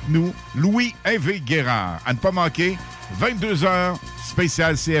sera avec nous, Louis-Hervé Guérard. À ne pas manquer, 22h,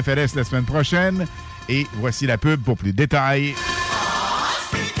 spécial CFLS la semaine prochaine. Et voici la pub pour plus de détails.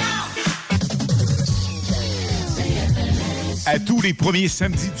 À tous les premiers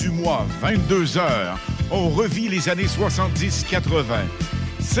samedis du mois, 22h, on revit les années 70-80.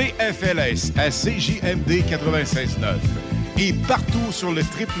 CFLS à CJMD 96.9 et partout sur le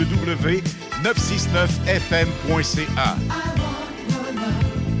www.969fm.ca.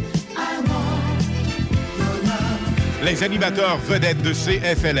 Les animateurs vedettes de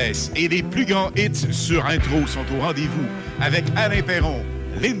CFLS et les plus grands hits sur intro sont au rendez-vous avec Alain Perron,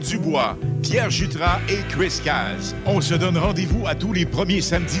 Lynn Dubois, Pierre Jutras et Chris Caz. On se donne rendez-vous à tous les premiers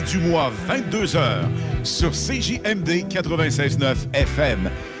samedis du mois, 22h, sur CJMD 96.9 FM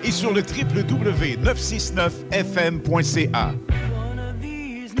et sur le www.969fm.ca.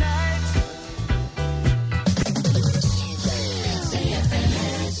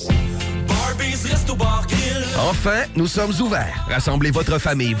 Enfin, nous sommes ouverts. Rassemblez votre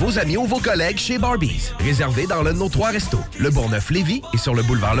famille, vos amis ou vos collègues chez Barbies. Réservé dans l'un de nos 3 restos, le Bourgneuf-Lévis et sur le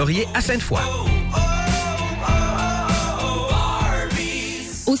boulevard Laurier à Sainte-Foy.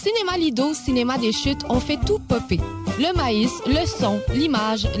 Au Cinéma Lido, Cinéma des Chutes, on fait tout popper. Le maïs, le son,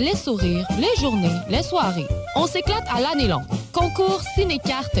 l'image, les sourires, les journées, les soirées. On s'éclate à l'année longue. Concours,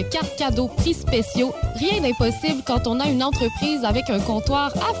 ciné-cartes, cartes cadeaux, prix spéciaux. Rien d'impossible quand on a une entreprise avec un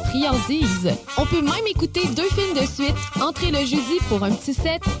comptoir à friandises. On peut même écouter 2 films de suite, entrer le jeudi pour un petit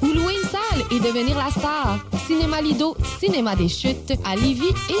set ou louer une salle et devenir la star. Cinéma Lido, Cinéma des Chutes, à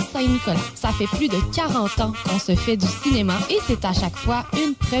Lévis et Saint-Nicolas. Ça fait plus de 40 ans qu'on se fait du cinéma et c'est à chaque fois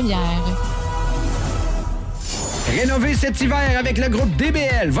une première. Rénovez cet hiver avec le groupe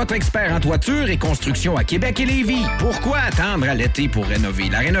DBL, votre expert en toiture et construction à Québec et Lévis. Pourquoi attendre à l'été pour rénover?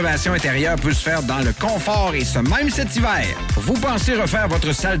 La rénovation intérieure peut se faire dans le confort et ce même cet hiver. Vous pensez refaire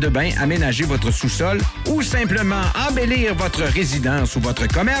votre salle de bain, aménager votre sous-sol ou simplement embellir votre résidence ou votre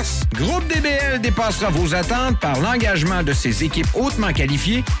commerce? Groupe DBL dépassera vos attentes par l'engagement de ses équipes hautement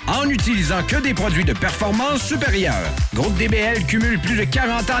qualifiées en n'utilisant que des produits de performance supérieure. Groupe DBL cumule plus de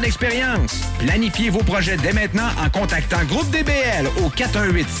 40 ans d'expérience. Planifiez vos projets dès maintenant en contactant Groupe DBL au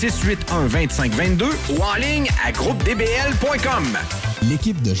 418-681-2522 ou en ligne à groupedbl.com.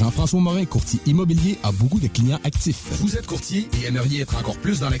 L'équipe de Jean-François Morin, courtier immobilier, a beaucoup de clients actifs. Vous êtes courtier et aimeriez être encore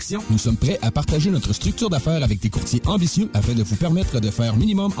plus dans l'action? Nous sommes prêts à partager notre structure d'affaires avec des courtiers ambitieux afin de vous permettre de faire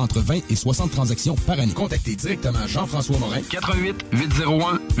minimum entre 20 et 60 transactions par année. Contactez directement Jean-François Morin.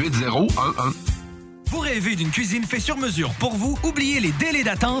 88-801-8011. Vous rêvez d'une cuisine faite sur mesure pour vous? Oubliez les délais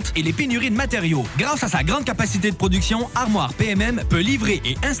d'attente et les pénuries de matériaux. Grâce à sa grande capacité de production, Armoire PMM peut livrer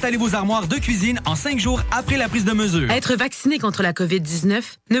et installer vos armoires de cuisine en 5 jours après la prise de mesure. Être vacciné contre la COVID-19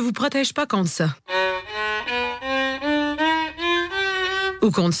 ne vous protège pas contre ça.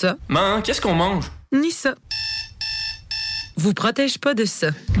 Ou contre ça. Maman, qu'est-ce qu'on mange? Ni ça. Vous protège pas de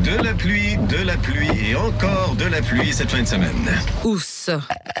ça. De la pluie et encore de la pluie cette fin de semaine. Ou ça.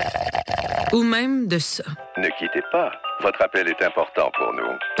 Ou même de ça. Ne quittez pas. Votre appel est important pour nous.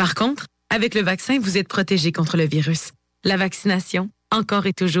 Par contre, avec le vaccin, vous êtes protégé contre le virus. La vaccination, encore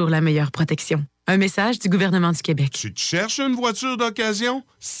et toujours la meilleure protection. Un message du gouvernement du Québec. Tu te cherches une voiture d'occasion?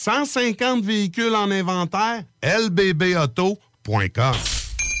 150 véhicules en inventaire? lbbauto.com.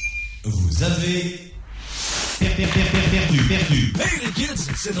 Vous avez perdu. Hey les kids,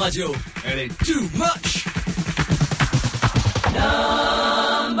 cette radio, elle est too much.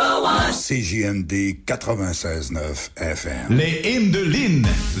 Number one. CJMD 96.9 FM. Les hymnes de Lynn,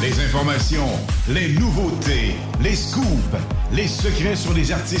 les informations, les nouveautés, les scoops, les secrets sur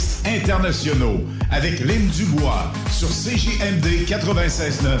les artistes internationaux avec Lynn Dubois sur CJMD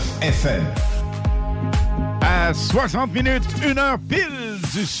 96.9 FM. À 60 minutes, 1 heure pile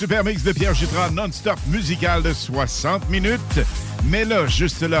du super mix de Pierre Jutras non-stop musical de 60 minutes. Mais là,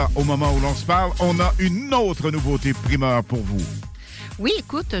 juste là, au moment où l'on se parle, on a une autre nouveauté primeur pour vous. Oui,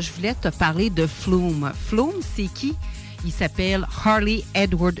 écoute, je voulais te parler de Flume. Flume, c'est qui? Il s'appelle Harley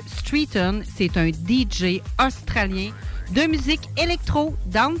Edward Streeton. C'est un DJ australien de musique électro,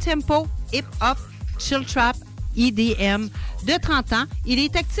 down-tempo, hip-hop, chill trap, EDM, de 30 ans. Il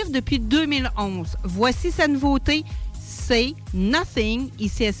est actif depuis 2011. Voici sa nouveauté, Say Nothing,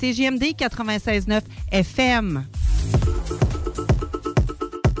 ici à CJMD 96.9 FM.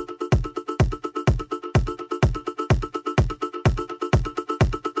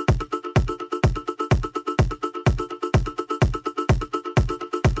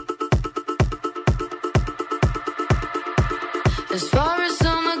 As far as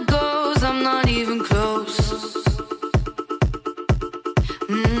summer goes, I'm not even close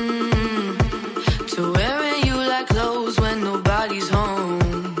to wearing you like clothes when nobody's home.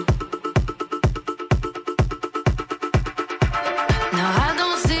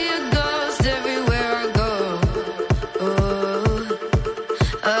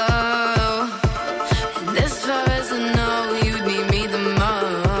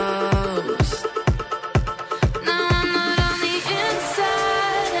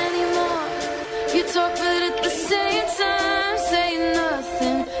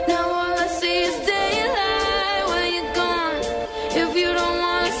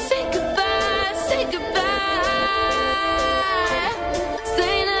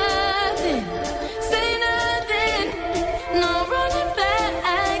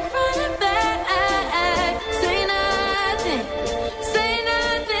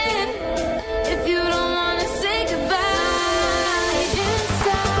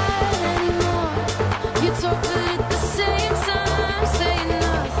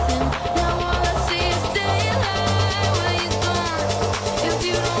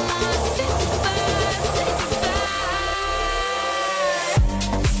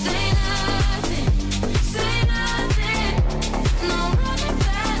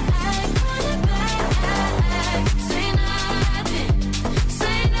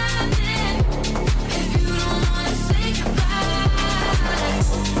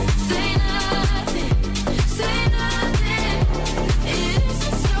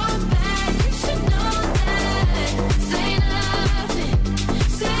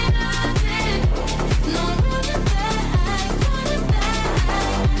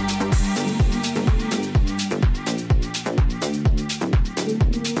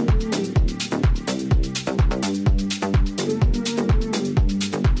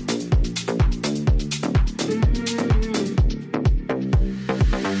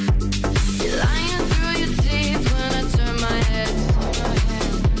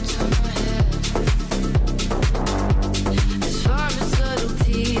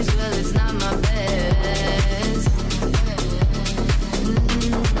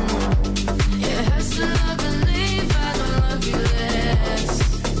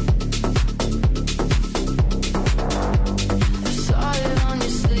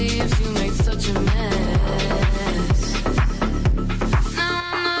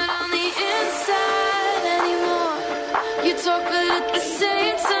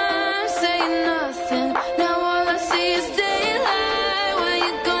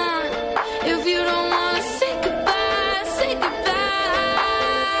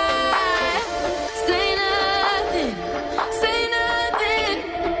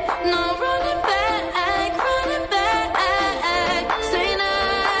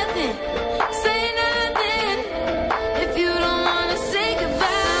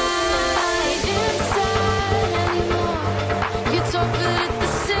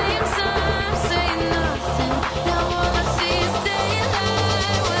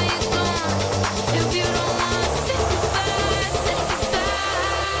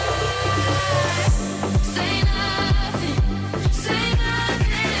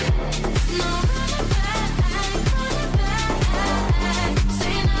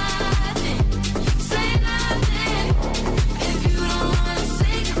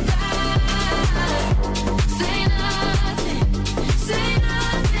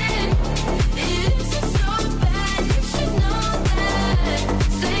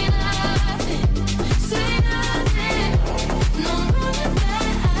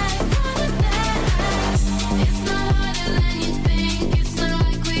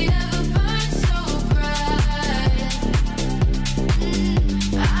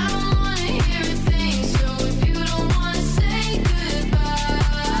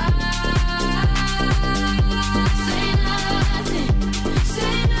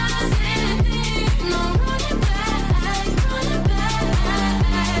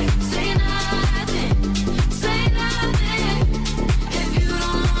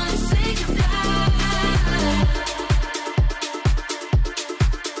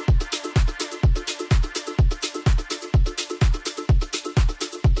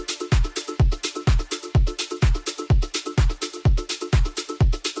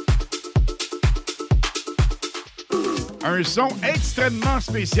 Un son extrêmement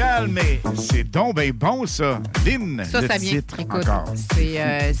spécial, mais c'est donc ben bon, ça. Lynn, Ça, le ça vient. titre Écoute, encore.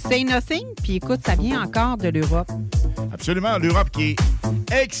 c'est Say Nothing, puis écoute, ça vient encore de l'Europe. Absolument, l'Europe qui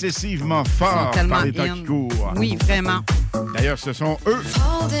est excessivement Ils sont fort tellement par les temps in. qui courent. Oui, vraiment. D'ailleurs, ce sont eux.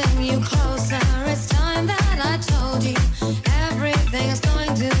 Holding you closer, it's time that I told you everything's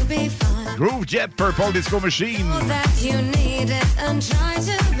going to be fine. Groove Jet Purple Disco Machine. Know that you need it and try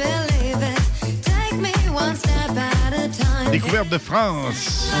to believe it. Take me one step at a time. Découverte de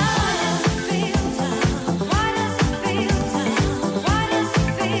France.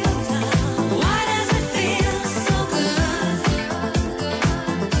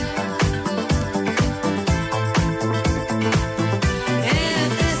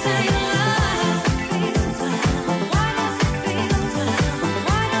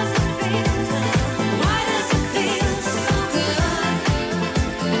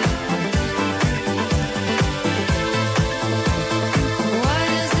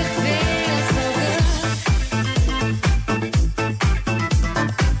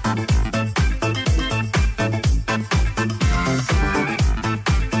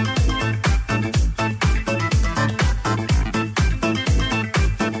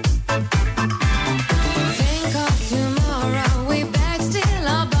 Think of tomorrow, we beg, steal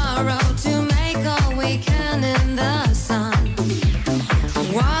or borrow to make all we can in the sun.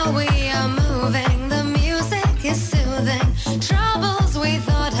 While we are moving, the music is soothing troubles we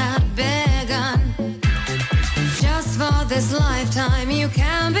thought had begun. Just for this lifetime, you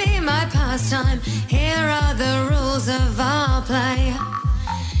can be my pastime. Here are the rules of our play.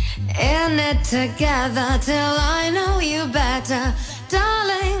 In it together till I know you better,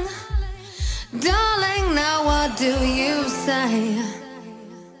 darling. Darling, now what do you say?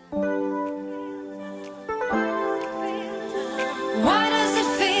 Why does it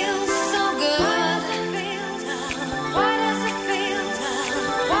feel so good? Why does it feel?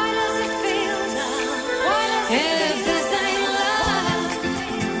 Why does it feel? Why does it feel? If this ain't love,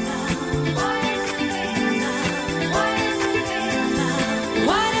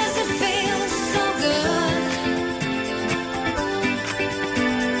 why does it feel so good?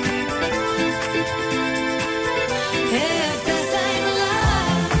 If this ain't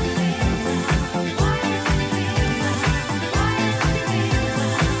love,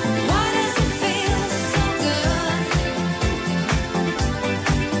 why does it feel so good?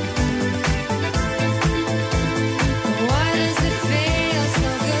 Why does it feel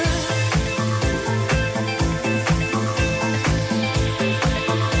so good?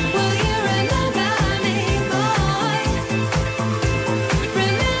 Will you remember me, boy?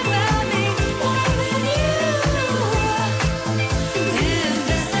 Remember me, loving you. If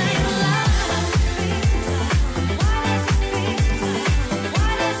this ain't love, why does it feel?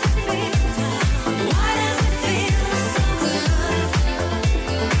 Why does it feel? Why does it feel so good?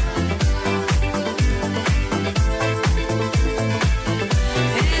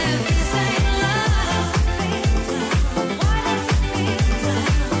 If this ain't love, why does it feel?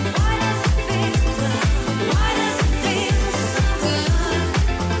 Why does it feel? Why does it feel so good?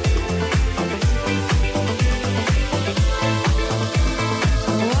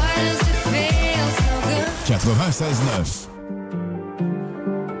 Why does it feel so good? 96.9.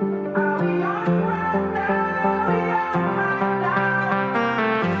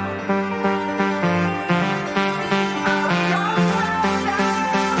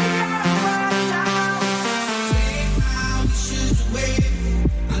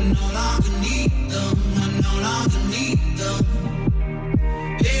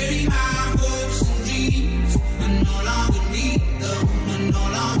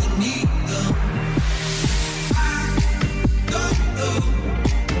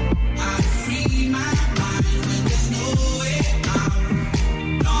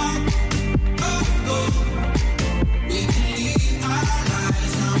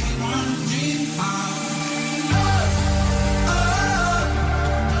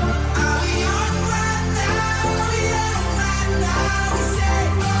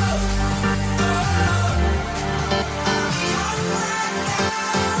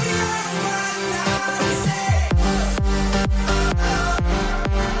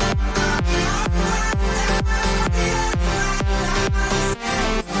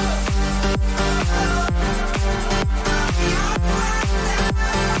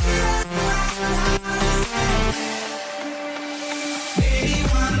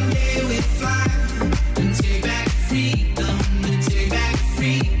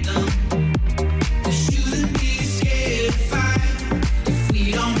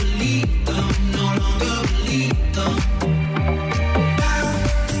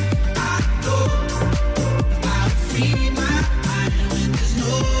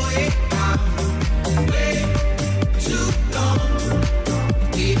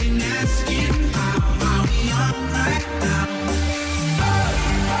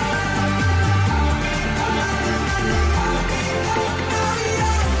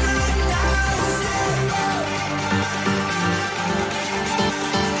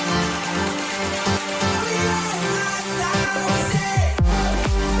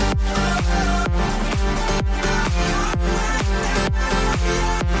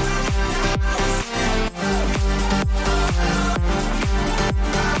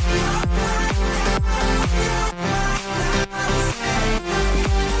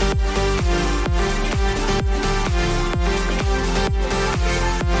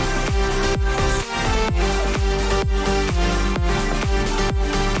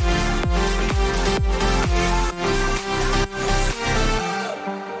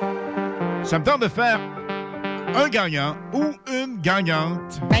 Ça me tente de faire un gagnant ou une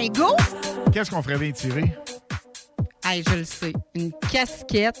gagnante. Ben, go! Qu'est-ce qu'on ferait bien tirer? Hey, je le sais. Une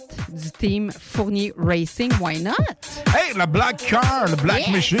casquette du team Fournier Racing. Why not? Hey, la Black Car, le Black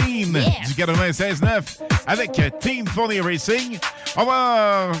Machine du 96.9 avec Team Fournier Racing. On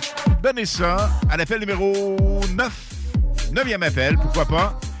va donner ça à l'appel numéro 9. 9e appel, pourquoi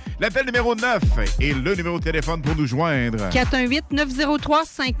pas. L'appel numéro 9 et le numéro de téléphone pour nous joindre.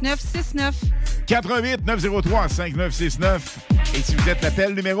 418-903-5969. 418-903-5969. Et si vous êtes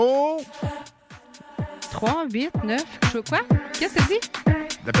l'appel numéro... 3, 8, 9, quoi? Qu'est-ce que ça dit?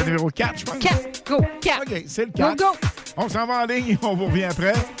 L'appel numéro 4, je pense. 4, go, 4. OK, c'est le 4. Go, go. On s'en va en ligne, on vous revient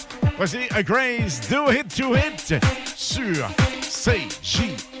après. Voici A Grace, Do It to It sur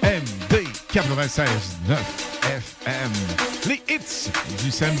CJMD 96.9 FM. Les hits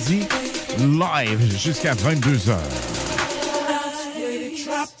du samedi, live jusqu'à 22h.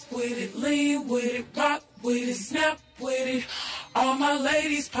 Drop with it, lean with it, rock with it, snap with it. All my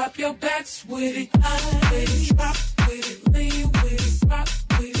ladies, pop your backs with it. With it, drop with it, lean with it, rock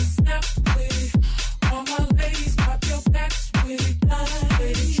with it, snap with it. All my ladies, pop your backs with it.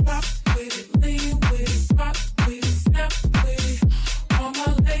 With it, drop with it, lean with it, rock with it, snap with it. All my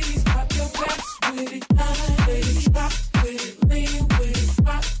ladies, pop your backs with it. With it, drop with it, lean with it,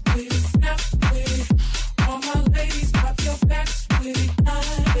 rock with it, snap with it. All my ladies, pop your backs with it.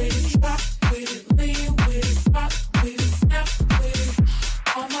 With it, drop with it, lean with it, rock with it, snap with it.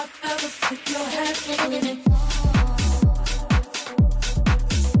 All my fellas, take your hands with it.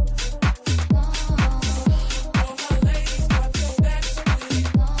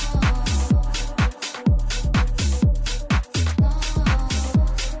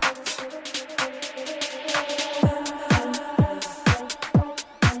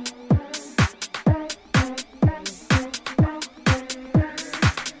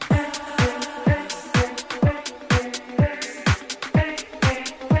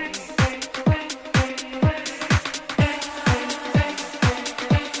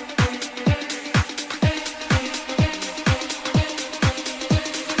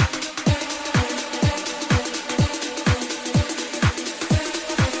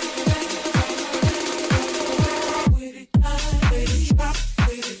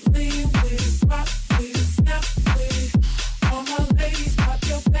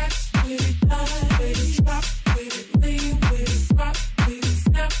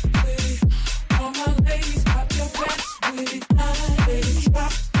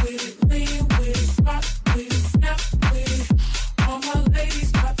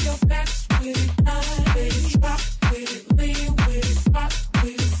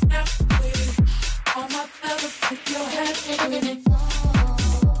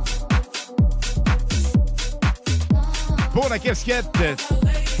 Casquette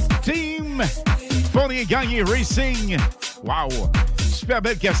Team Fournier Gagné Racing. Wow! Super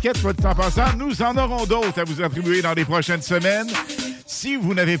belle casquette, soit dit en passant. Nous en aurons d'autres à vous attribuer dans les prochaines semaines. Si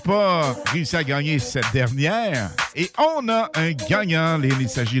vous n'avez pas réussi à gagner cette dernière, et on a un gagnant, il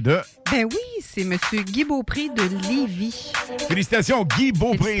s'agit de... Ben oui, c'est M. Guy Beaupré de Lévis. Félicitations, Guy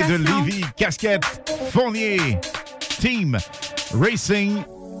Beaupré de Lévis. Casquette Fournier Team Racing.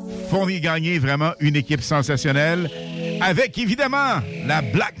 Fournier Gagné, vraiment une équipe sensationnelle. Avec, évidemment, la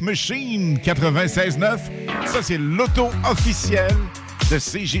Black Machine 96.9. Ça, c'est l'auto officielle de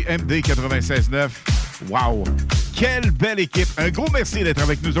CJMD 96.9. Wow! Quelle belle équipe! Un gros merci d'être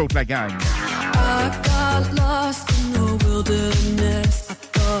avec nous autres, la gang. I got lost in the wilderness. I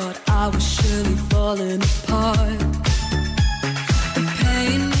thought I was surely falling apart. The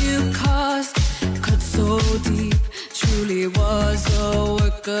pain you caused cut so deep. Truly was a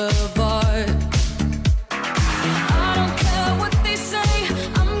work of art. I don't care what they say,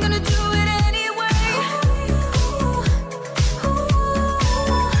 I'm gonna do it anyway.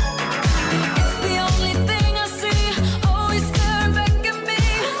 It's the only thing I see, always staring back at me.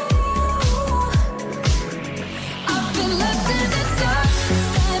 I've been left in the dark,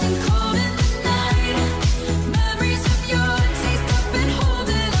 standing cold in the night. Memories of your taste, I've been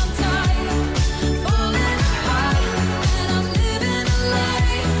holding on tight. Falling apart, and I'm living a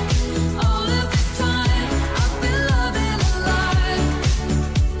lie. All of this time, I've been loving a lie.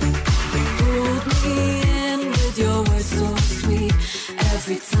 Pulled me in with your words so sweet.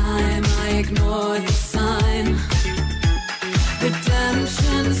 Every time I ignore the sign.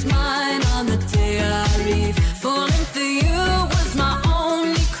 Redemption's mine on the day I leave. Falling for you was my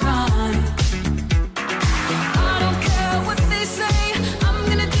only crime. I don't care what they say, I'm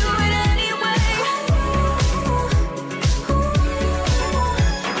gonna do it anyway.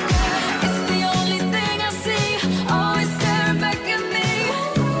 It's the only thing I see, always staring back at me.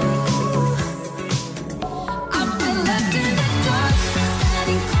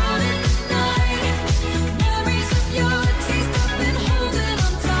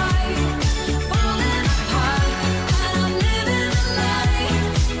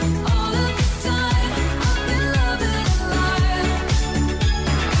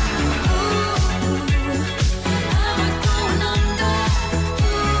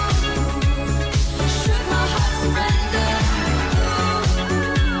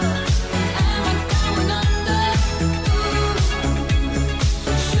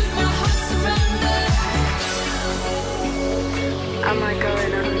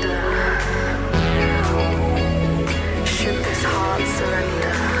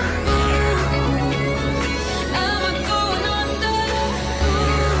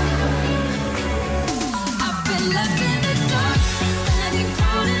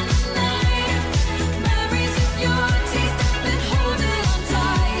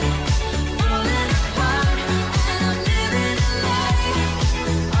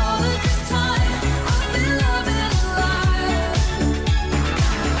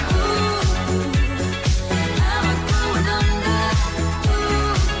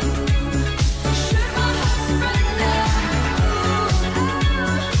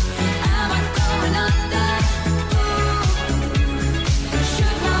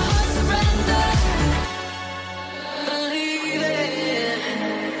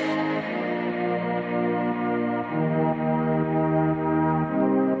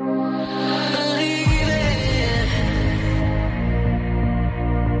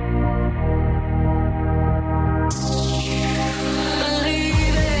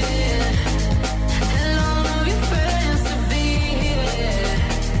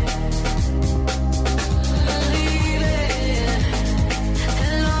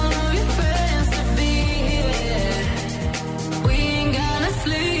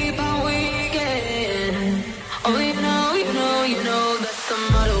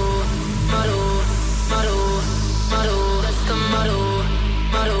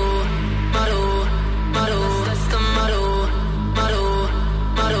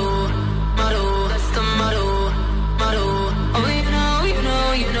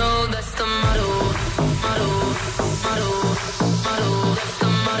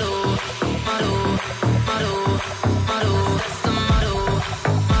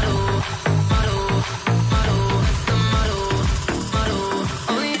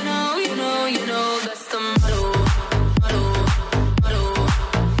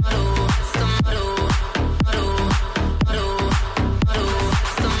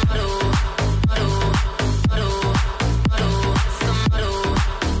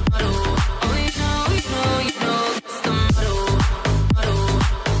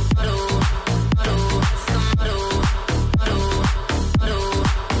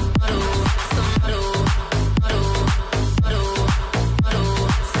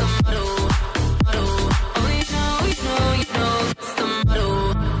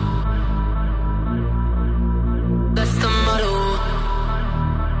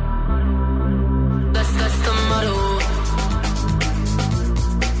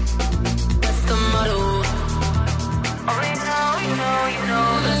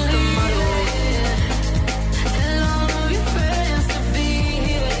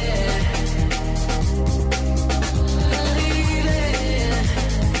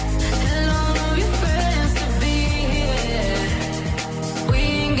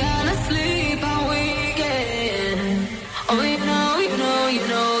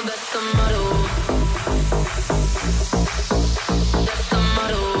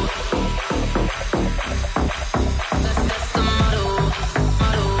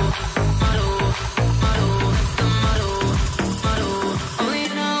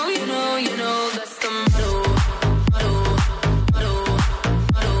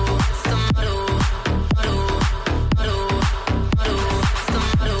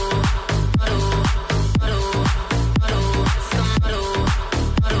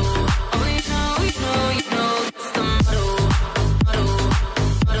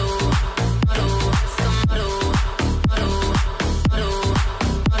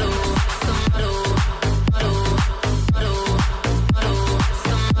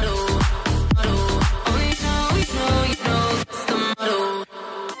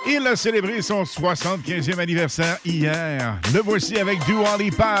 Il a célébré son 75e anniversaire hier. Le voici avec Dua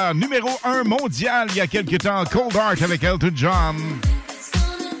Lipa, numéro 1 mondial il y a quelques temps, Cold Heart avec Elton John.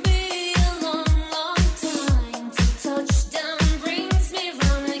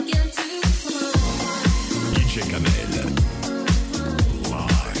 DJ Kamel.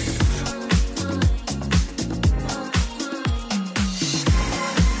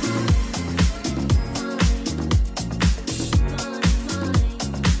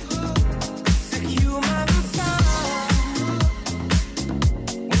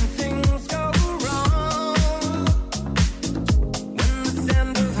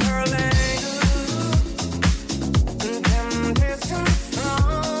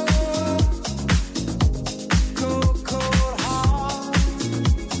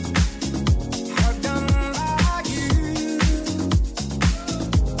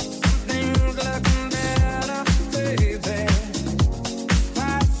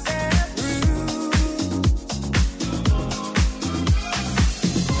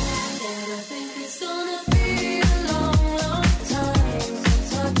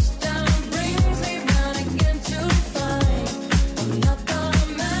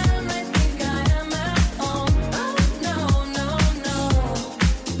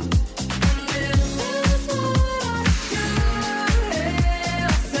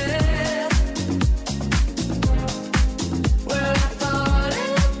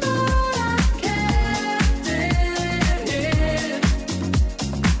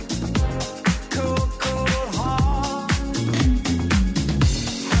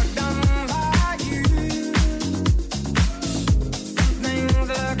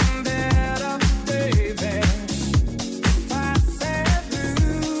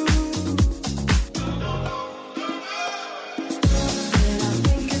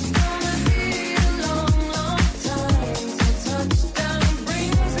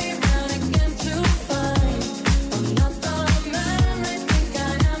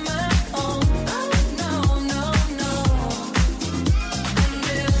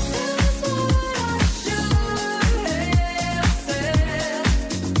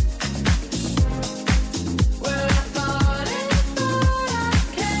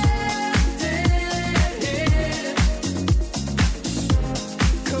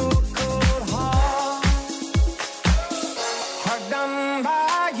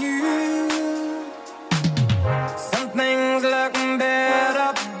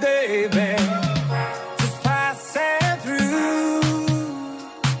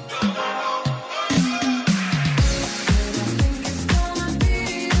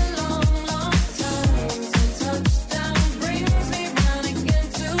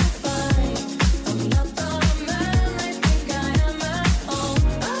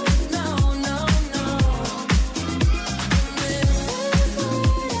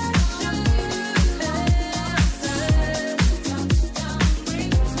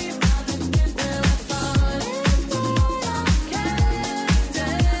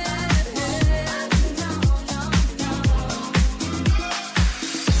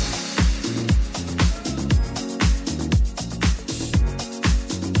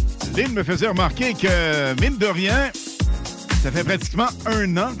 Lynn me faisait remarquer que, mine de rien, ça fait pratiquement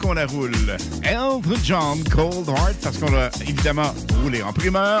 1 an qu'on la roule. Elton John, Cold Heart, parce qu'on l'a évidemment roulé en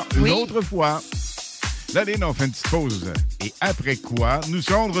primeur une autre fois. Là, Lynn, on fait une petite pause. Et après quoi, nous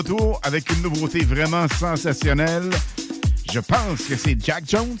serons de retour avec une nouveauté vraiment sensationnelle. Je pense que c'est Jack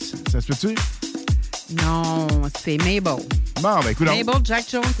Jones. Ça se peut-tu? Non, c'est Mabel. Bon, ben écoute. Mabel, Jack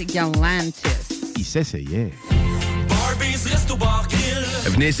Jones et Galantis. Il s'essayait.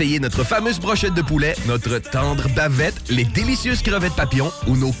 Venez essayer notre fameuse brochette de poulet, notre tendre bavette, les délicieuses crevettes papillons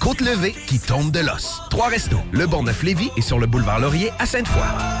ou nos côtes levées qui tombent de l'os. 3 restos, le Bonneuf-Lévis et sur le boulevard Laurier à Sainte-Foy.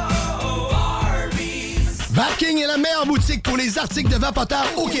 Vapking est la meilleure boutique pour les articles de vapoteurs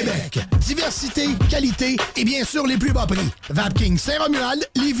au Québec. Diversité, qualité et bien sûr les plus bas prix. Vapking Saint-Romuald,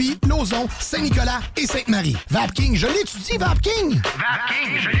 Lévis, Lauson, Saint-Nicolas et Sainte-Marie. Vapking, je l'étudie, Vapking!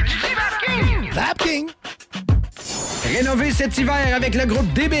 Vapking, je l'étudie, Vapking! Vapking! Rénovez cet hiver avec le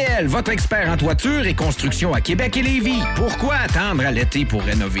groupe DBL, votre expert en toiture et construction à Québec et Lévis. Pourquoi attendre à l'été pour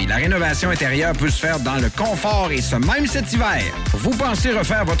rénover? La rénovation intérieure peut se faire dans le confort et ce même cet hiver. Vous pensez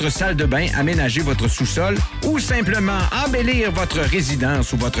refaire votre salle de bain, aménager votre sous-sol ou simplement embellir votre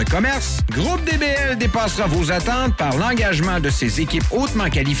résidence ou votre commerce? Groupe DBL dépassera vos attentes par l'engagement de ses équipes hautement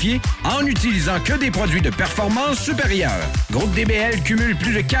qualifiées en n'utilisant que des produits de performance supérieure. Groupe DBL cumule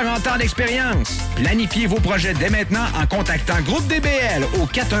plus de 40 ans d'expérience. Planifiez vos projets dès maintenant en contactant Groupe DBL au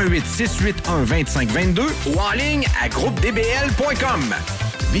 418-681-2522 ou en ligne à groupedbl.com.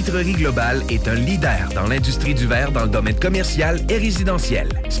 Vitrerie Globale est un leader dans l'industrie du verre dans le domaine commercial et résidentiel.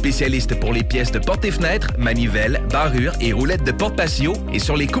 Spécialiste pour les pièces de portes et fenêtres, manivelles, barrures et roulettes de porte patio et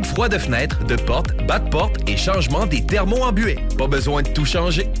sur les coupes froides de fenêtres, de portes, bas de porte et changement des thermos en buée. Pas besoin de tout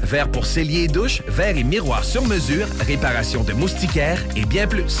changer. Verre pour cellier et douche, verre et miroir sur mesure, réparation de moustiquaires et bien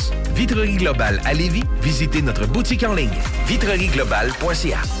plus. Vitrerie Globale à Lévis, visitez notre boutique en ligne.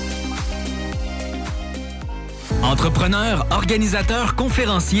 vitrerieglobale.ca. Entrepreneurs, organisateurs,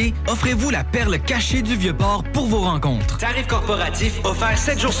 conférenciers, offrez-vous la perle cachée du Vieux-Port pour vos rencontres. Tarif corporatif offert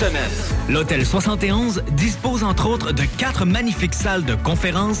 7 jours semaine. L'Hôtel 71 dispose entre autres de 4 magnifiques salles de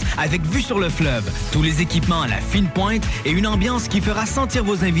conférences avec vue sur le fleuve, tous les équipements à la fine pointe et une ambiance qui fera sentir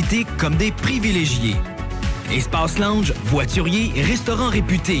vos invités comme des privilégiés. Espace lounge, voiturier, restaurant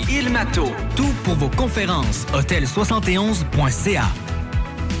réputé, Il Mato, tout pour vos conférences. Hôtel71.ca.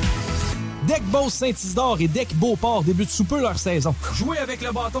 Deck Boss Saint-Isidore et Deck Beauport débutent sous peu leur saison. Jouez avec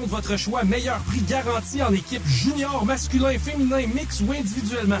le bâton de votre choix, meilleur prix garanti en équipe junior, masculin, féminin, mix ou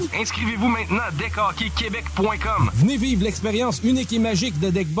individuellement. Inscrivez-vous maintenant à deckhockeyquebec.com. Venez vivre l'expérience unique et magique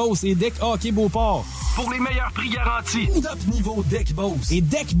de Deck Boss et Deck Hockey Beauport. Pour les meilleurs prix garantis. Top niveau Deck Boss et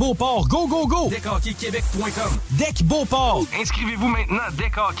Deck Beauport. Go, go, go! deckhockeyquebec.com. Deck Beauport. Inscrivez-vous maintenant à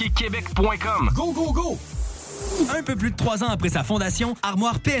deckhockeyquebec.com. Go, go, go! Un peu plus de 3 ans après sa fondation,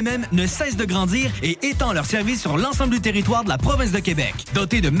 Armoire PMM ne cesse de grandir et étend leur service sur l'ensemble du territoire de la province de Québec.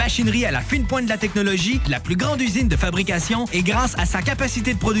 Dotée de machinerie à la fine pointe de la technologie, la plus grande usine de fabrication et grâce à sa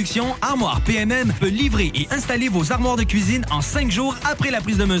capacité de production, Armoire PMM peut livrer et installer vos armoires de cuisine en 5 jours après la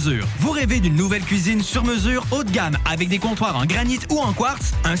prise de mesure. Vous rêvez d'une nouvelle cuisine sur mesure haut de gamme avec des comptoirs en granit ou en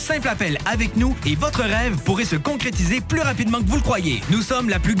quartz? Un simple appel avec nous et votre rêve pourrait se concrétiser plus rapidement que vous le croyez. Nous sommes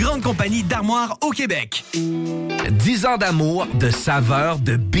la plus grande compagnie d'armoires au Québec. 10 ans d'amour, de saveur,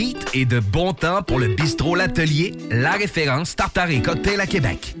 de beat et de bon temps pour le bistrot L'Atelier, la référence tartare et cocktail à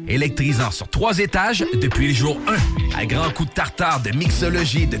Québec. Électrisant sur 3 étages depuis le jour 1. À grands coups de tartare, de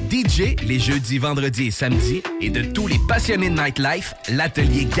mixologie, de DJ, les jeudis, vendredis et samedis, et de tous les passionnés de nightlife,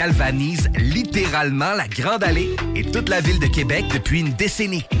 L'Atelier galvanise littéralement la Grande Allée et toute la ville de Québec depuis une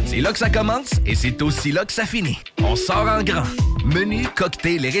décennie. C'est là que ça commence et c'est aussi là que ça finit. On sort en grand. Menu,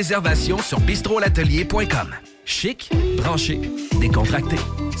 cocktail et réservations sur bistrolatelier.com. Chic, branché, décontracté.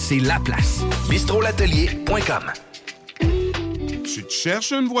 C'est la place. bistrolatelier.com. Tu te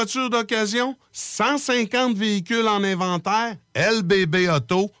cherches une voiture d'occasion? 150 véhicules en inventaire?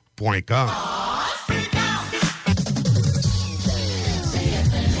 lbbauto.com.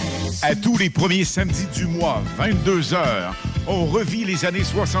 À tous les premiers samedis du mois, 22h, on revit les années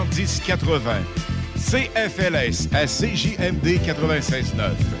 70-80. CFLS à CJMD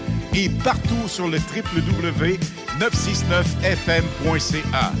 96.9 et partout sur le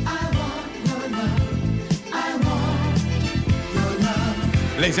www.969fm.ca.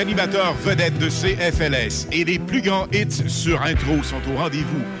 Les animateurs vedettes de CFLS et les plus grands hits sur intro sont au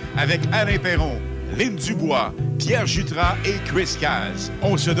rendez-vous avec Alain Perron, Lynn Dubois, Pierre Jutras et Chris Caz.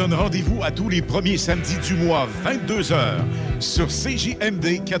 On se donne rendez-vous à tous les premiers samedis du mois, 22h, sur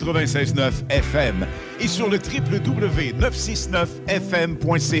CJMD 96.9 FM et sur le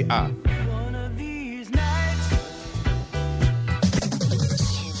www.969fm.ca.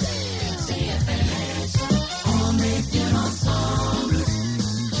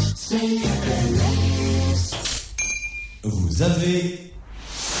 Vous avez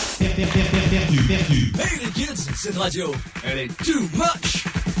perdu. Hey les kids, cette radio, elle est too much.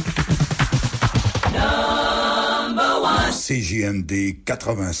 Number one. CJMD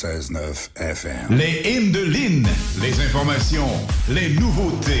 96.9 FM. Les hymnes de Lynn, les informations, les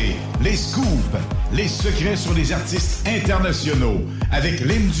nouveautés, les scoops, les secrets sur les artistes internationaux avec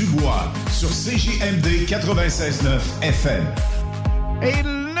Lynn Dubois sur CJMD 96.9 FM. Et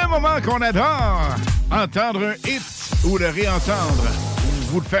le moment qu'on adore, entendre un hit ou le réentendre,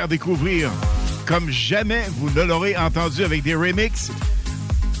 ou vous le faire découvrir comme jamais vous ne l'aurez entendu avec des remixes.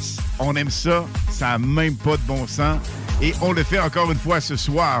 On aime ça, ça n'a même pas de bon sens. Et on le fait encore une fois ce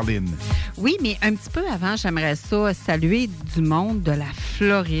soir, Lynn. Oui, mais un petit peu avant, j'aimerais ça saluer du monde de la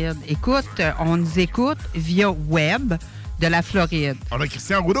Floride. Écoute, on nous écoute via web de la Floride. On a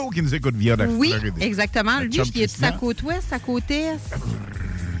Christian Rouleau qui nous écoute via la Floride. Oui, exactement. Lui, il est de sa côte ouest, sa côte est.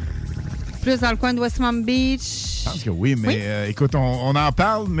 Plus dans le coin de West Palm Beach. Je pense que oui, mais écoute, on en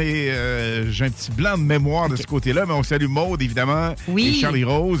parle, mais j'ai un petit blanc de mémoire de ce côté-là. Mais on salue Maude, évidemment, et Charlie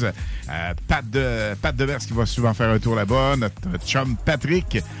Rose. Pat de Verse qui va souvent faire un tour là-bas. Notre chum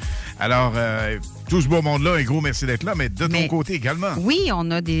Patrick. Alors, tout ce beau monde-là, un gros merci d'être là, mais de ton côté également. Oui,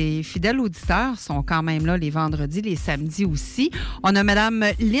 on a des fidèles auditeurs, sont quand même là les vendredis, les samedis aussi. On a Mme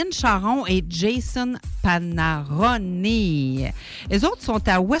Lynn Charon et Jason Panaroni. Les autres sont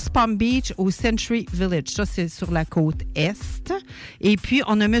à West Palm Beach, au Century Village. Ça, c'est sur la côte Est. Et puis,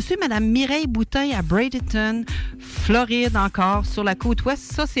 on a Monsieur et Mme Mireille Boutin à Bradenton, Floride encore, sur la côte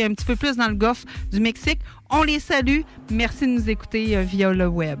Ouest. Ça, c'est un petit peu plus dans le golfe du Mexique. On les salue. Merci de nous écouter via le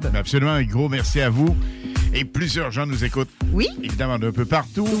web. Absolument, un gros merci à vous. Et plusieurs gens nous écoutent. Oui. Évidemment, d'un peu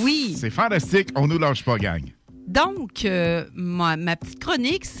partout. Oui. C'est fantastique. On nous lâche pas, gang. Donc, ma petite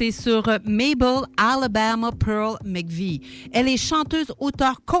chronique, c'est sur Mabel Alabama Pearl McVie. Elle est chanteuse,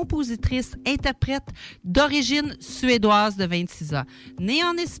 auteure, compositrice, interprète d'origine suédoise de 26 ans. Née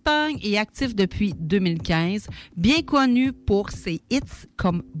en Espagne et active depuis 2015, bien connue pour ses hits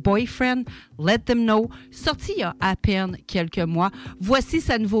comme Boyfriend, Let Them Know, sorti il y a à peine quelques mois. Voici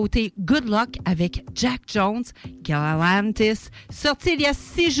sa nouveauté Good Luck avec Jack Jones, Galantis, sorti il y a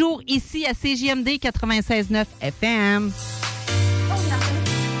 6 jours ici à CJMD 96.9 FM.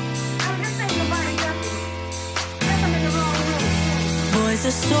 Boys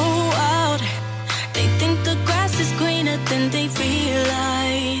are so out. They think the grass is greener than they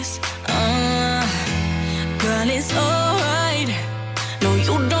realize. Girl, it's alright. No,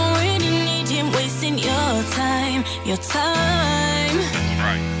 you don't really need him wasting your time. Your time.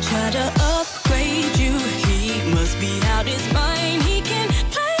 Try to upgrade you. He must be out his mind. He can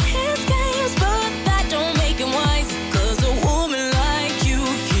play his games, but that don't make him wise. 'Cause a woman like you,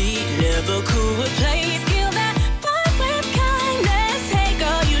 he never could replace. Kill that vibe with kindness. Hey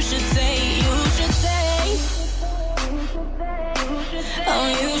girl, you should say. Oh,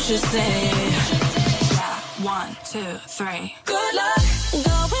 you should say. 1, 2, 3. Good luck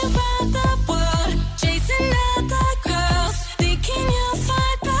going round the world, chasing other girls, thinking you'll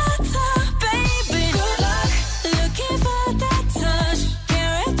find better, baby. Good luck looking for that touch,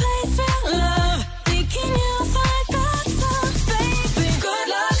 can't replace real love, thinking you'll find better, baby. Good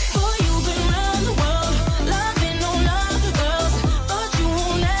luck, boy, you've been around the world, loving on other girls, but you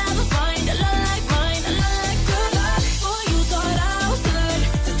won't ever find a lot like mine, a lot like good luck. Boy, you thought I was good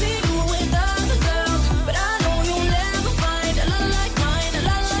to see you with other girls, but I know you'll never find a lot like mine, a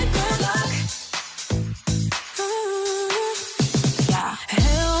lot like good luck. Yeah,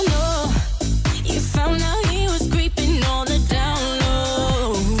 hell no. You found out he was creeping on the down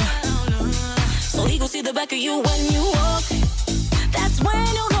low, so he gon' see the back of you when you walk. That's when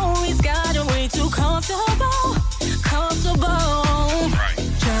you'll know he's got a way too comfortable, comfortable.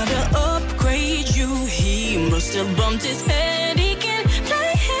 Try to upgrade you, he must have bumped his head. He can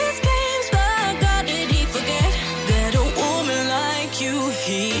play his games, but God, did he forget that a woman like you,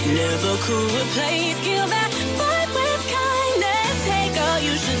 he never could replace. Kill that vibe with kindness. Hey girl,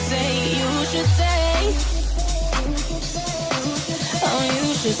 you should say, you should say. Oh, you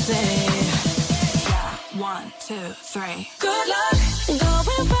should say. 1, 2, 3. Good luck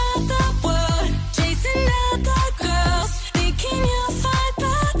going round the world, chasing other girls, thinking you'll find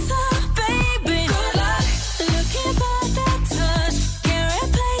better, baby. Good luck looking for that touch, can't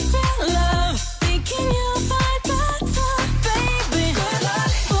replace real love, thinking you'll find better, baby. Good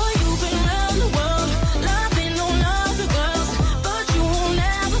luck, boy, you've been around the world, loving on other girls, but you won't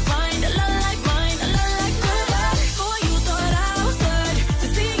ever find a lot like mine, a lot like good luck. Boy, you thought I was good to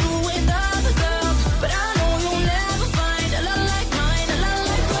see you with other girls, but I know you'll never find a lot like mine, a lot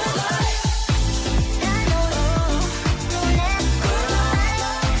like good luck.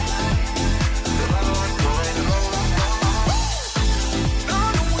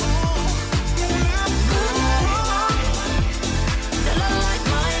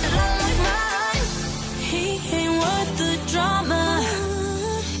 He ain't worth the drama.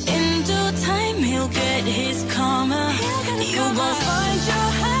 In due time, he'll get his karma. You gon' find your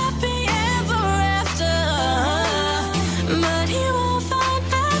happy ever after, but he won't find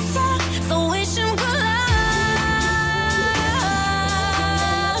better. So wish him good luck.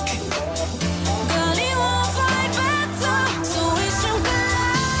 Girl, he won't find better. So wish him good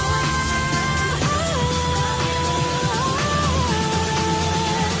luck.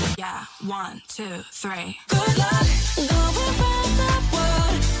 Yeah, 1, 2, 3. Good luck going round the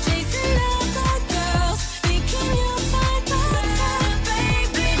world, chasing other girls, thinking you'll find better,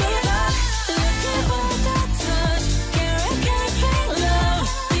 baby. Good luck looking for that touch, can't replace love,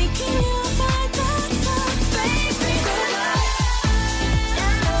 thinking you'll find better, baby. Good luck.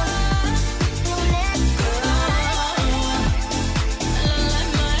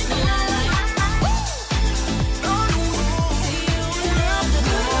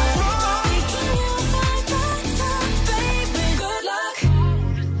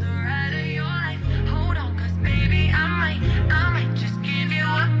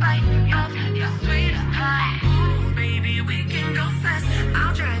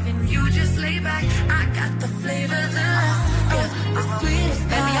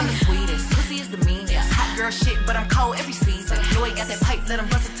 I'm the sweetest, pussy is the meanest. Hot girl shit, but I'm cold every season. Lloyd got that pipe, let him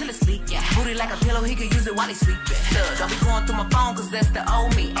bust it till it's leak. Yeah, booty like a pillow, he could use it while he sleeping. Look, don't be going through my phone, cause that's the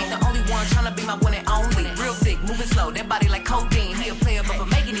old me. Ain't the only one tryna be my one and only. Real thick, moving slow, that body like codeine. He a player, but for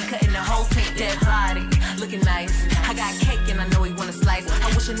making he cutting the whole team. That body, looking nice. I got cake and I know he wanna slice. I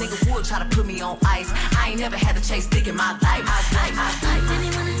wish a nigga would try to put me on ice. I ain't never had to chase dick in my life.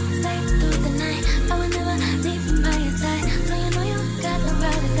 Baby, wanna stay through the night. I would never leave from by your side. So you know you got the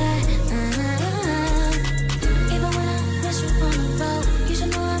right to die. Even when I miss you on the road, you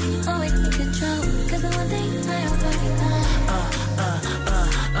should know I'm always in control. Cause the one thing I already know.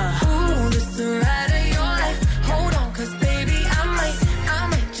 Ooh, this the ride of your life. Hold on, cause baby, I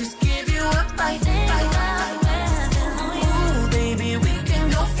might just give you a bite. Ooh, baby, we can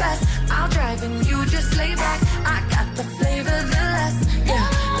go fast. I'll drive and you just lay back. I got the flavor, the last, yeah,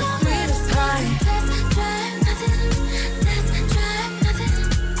 the sweetest pie. Let's try nothing.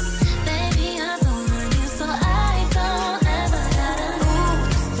 Baby, I'm so on you, so I don't ever gotta. Ooh,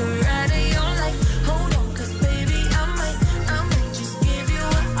 this the ride of your life. Hold on, cause baby, I might just give you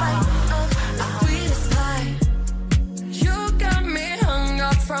a bite of the sweetest pie. You got me hung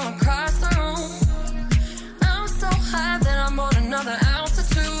up from across the room. I'm so high that I'm on another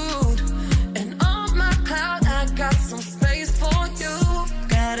altitude. And on my cloud, I got some space for you.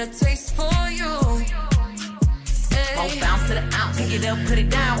 Got a taste for you. Won't bounce to the ounce, pick it up, put it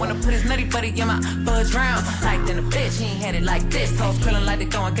down. Wanna put his nutty buddy in my fudge round. Tight than a bitch, he ain't had it like this. Toes curling like they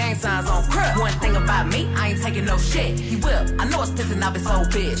throwing gang signs on crib. One thing about me, I ain't taking no shit. He will, I know it's pissing off his old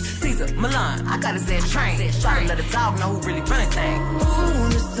bitch. Caesar, Milan, I got his ass trained. Try to let a dog know who really running things. Ooh,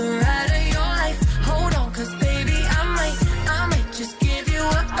 this the ride of your life. Hold on, cause baby, I might just give you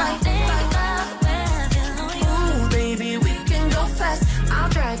a bite. Ooh, baby, we can go fast. I'll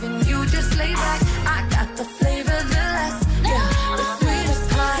drive and you just lay back. I got the flavor, the last, yeah, the sweetest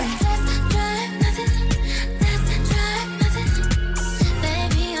pie. Let's try nothing.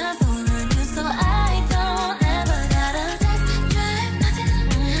 Baby, I'm so on you, so I don't ever gotta. Let's try nothing.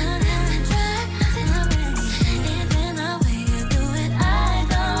 Even the way you do it, I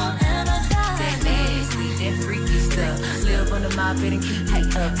don't ever gotta. That nasty, that freaky stuff. Live under my bed and keep tight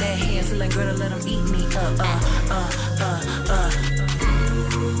up. That hand still ain't girl to let him eat me up.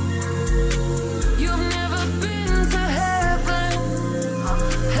 You've never been to heaven,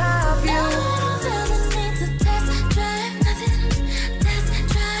 have you? Feel the need to test drive nothing.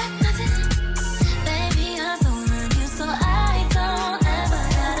 Baby, I'm so on you, so I don't ever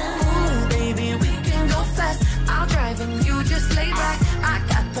gotta. Ooh, baby, we can go fast. I'll drive and you just lay back. I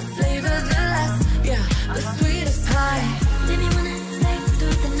got the flavor, the last, yeah, the sweetest pie. Baby, wanna stay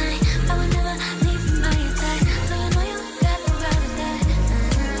through the night. I would never leave from by your side. So you know you got the right to die.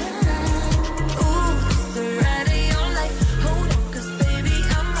 Ooh, it's the ride of your life. Hold on, cause baby,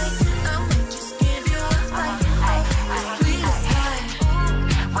 I might just give you a bite of the sweetest pie.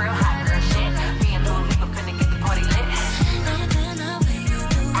 Real hot girl shit. Me and Dua Lipa finna get the party lit. Even the way you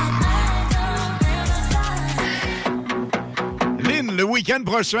do it, I don't ever gotta. Lynn, le week-end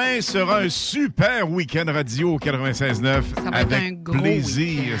prochain sera un super week-end radio au 96.9 va être un avec gros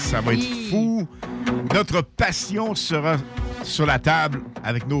plaisir. Ça va être fou. Notre passion sera sur la table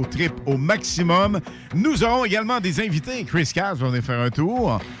avec nos trips au maximum. Nous aurons également des invités. Chris Cass va venir faire un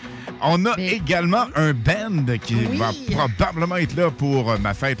tour. On a également un band qui va probablement être là pour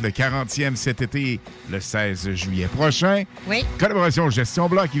ma fête, le 40e cet été, le 16 juillet prochain. Oui. Collaboration Gestion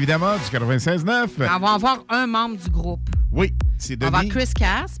Bloc, évidemment, du 96.9. On va avoir un membre du groupe. Oui, c'est On va Denis. avoir Chris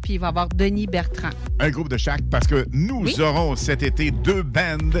Cass, puis il va avoir Denis Bertrand. Un groupe de chaque, parce que nous aurons cet été 2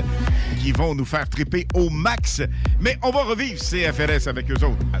 bands qui vont nous faire triper au max. Mais on va revivre CFLS avec eux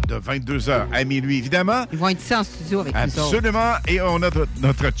autres de 22h à minuit, évidemment. Ils vont être ici en studio avec nous autres. Absolument. Et on a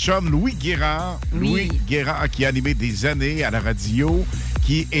notre chum Louis Guérard. Oui. Louis Guérard qui a animé des années à la radio,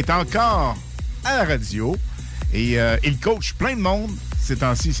 qui est encore à la radio. Et il coach plein de monde ces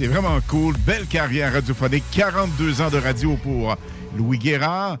temps-ci. C'est vraiment cool. Belle carrière radiophonique. 42 ans de radio pour Louis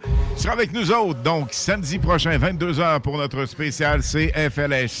Guérard. Il sera avec nous autres, donc, samedi prochain, 22h, pour notre spécial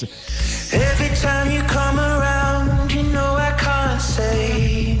CFLS. Every time you come around, you know I can't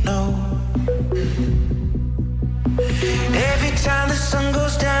say no. Every time the sun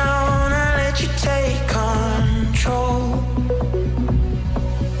goes down, I let you take control.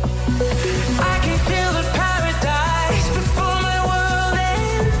 I can feel the paradise before my world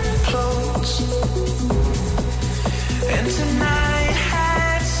implodes. And tonight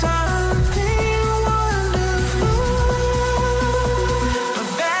had something wonderful. My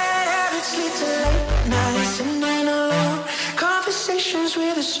bad habits lead to late nights and alone conversations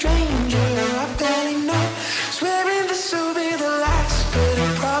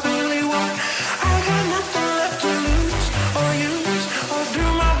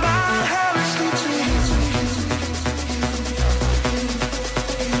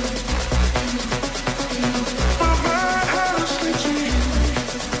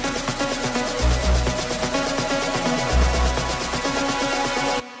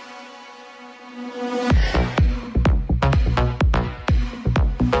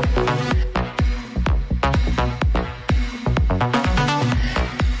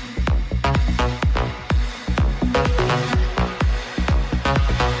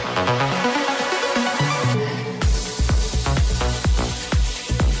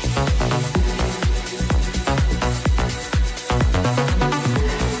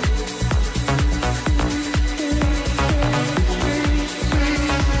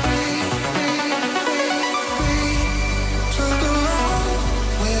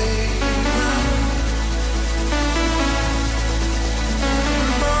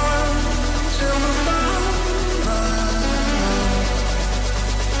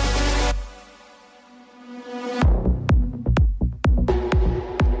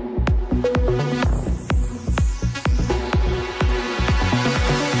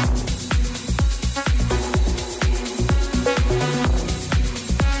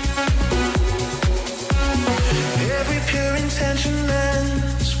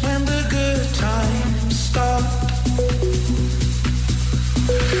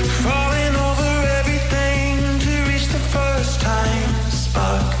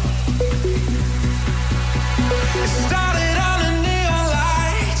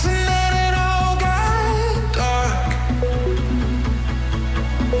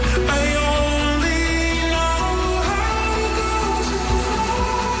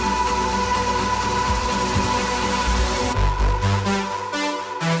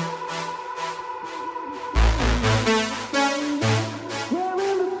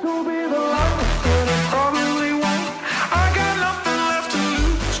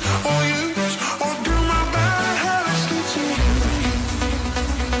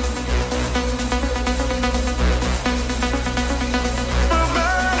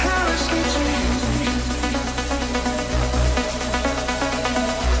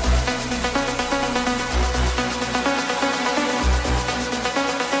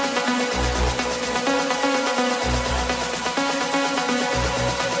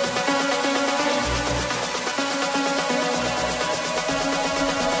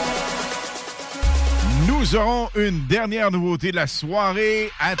Nous aurons une dernière nouveauté de la soirée.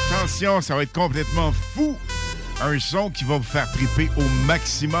 Attention, ça va être complètement fou. Un son qui va vous faire triper au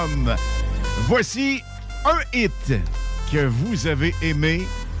maximum. Voici un hit que vous avez aimé.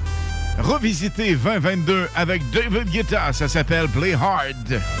 Revisité 2022 avec David Guetta. Ça s'appelle Play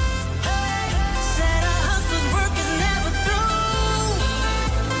Hard.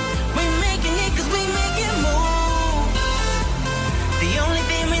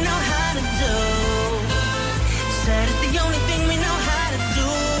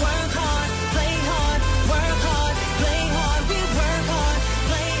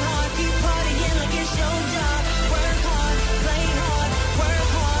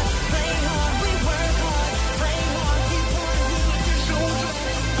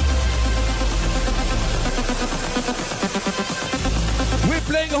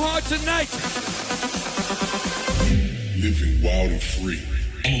 Playing hard tonight. Living wild and free.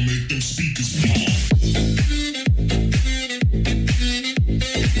 I'ma make them speakers pop.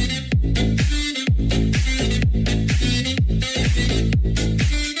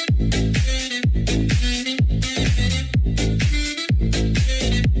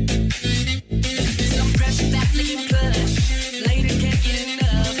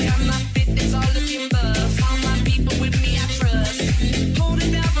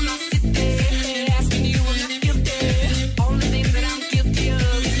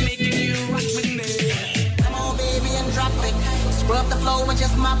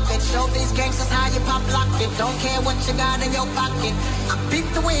 Show these gangsters how you pop lock it. Don't care what you got in your pocket. I beat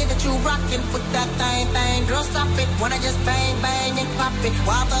the way that you rockin' with that thing. Girl, stop it. Wanna just bang, bang and pop it.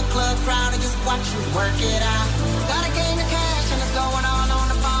 While the club crowd is just watch you work it out. Gotta gain the cash and it's going on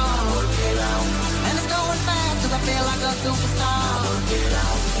the phone. Work it out. And it's going fast cause I feel like a superstar. Work it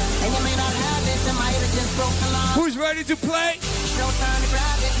out. And you may not have it, it might have just broken along. Who's ready to play? It's your turn to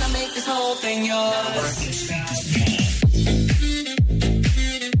grab it and I make this whole thing yours. You got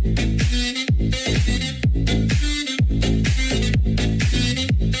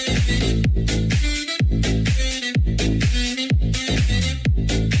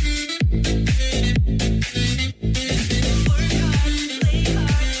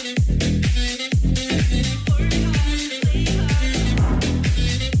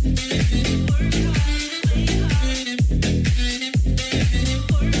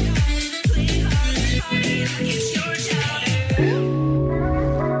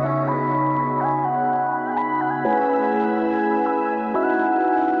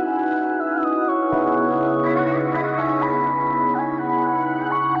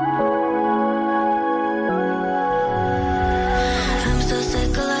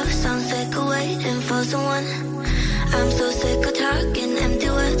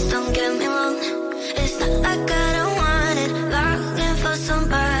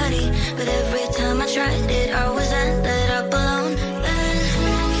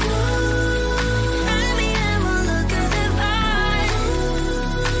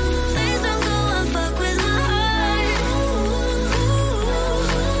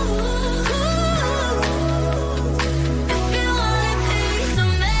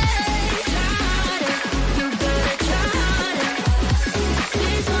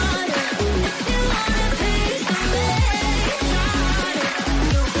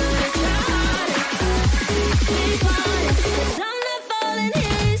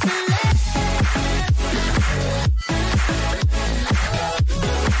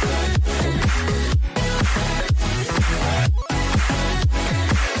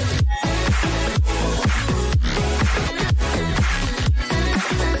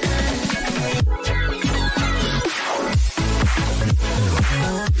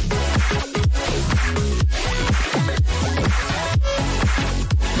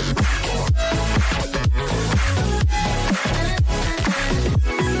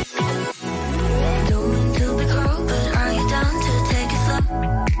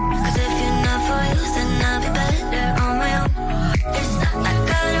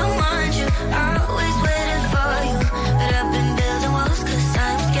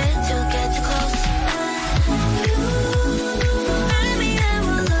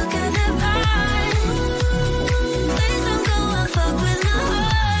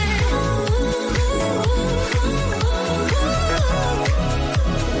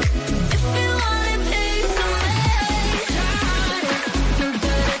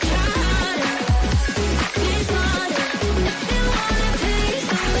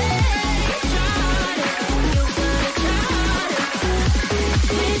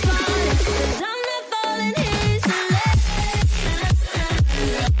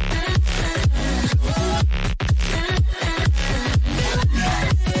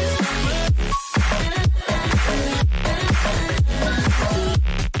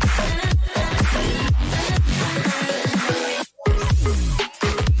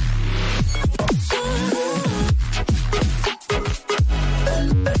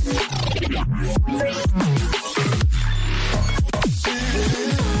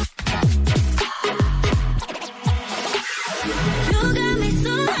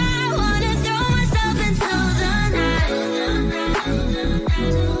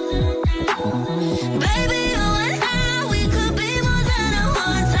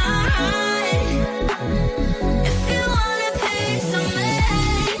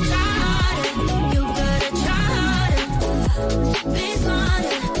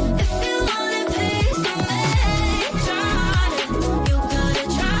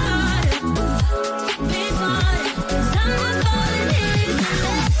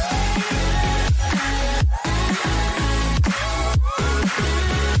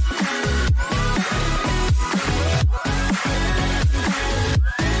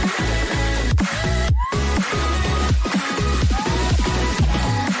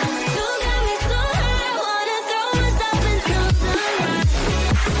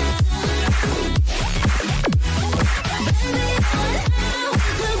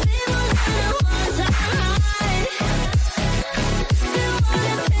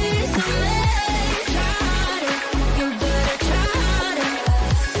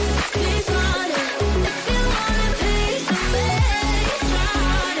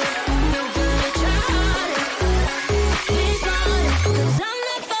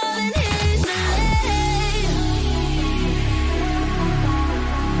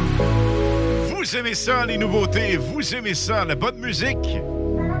Vous aimez ça, les nouveautés? Vous aimez ça, la bonne musique?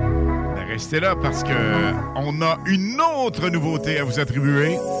 Ben, restez là parce que on a une autre nouveauté à vous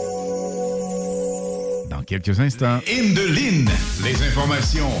attribuer dans quelques instants. In the Line, les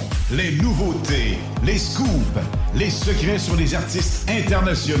informations, les nouveautés, les scoops, les secrets sur les artistes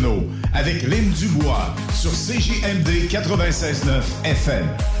internationaux avec Lynn Dubois sur CJMD 96.9 FM.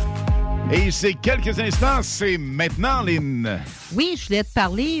 Et c'est quelques instants, c'est maintenant, Lynn. Oui, je voulais te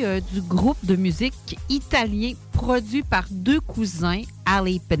parler du groupe de musique italien produit par deux cousins,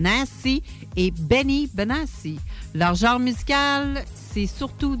 Ali Benassi et Benny Benassi. Leur genre musical, c'est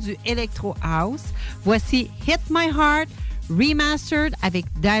surtout du Electro House. Voici Hit My Heart, remastered avec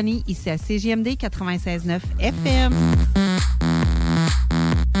Danny, ici à CJMD 96.9 FM.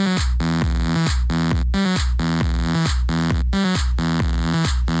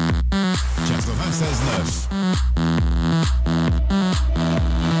 96.9.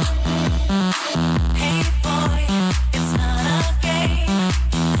 Hey boy, it's not a game.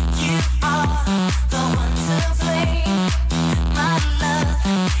 You are the one to blame. My love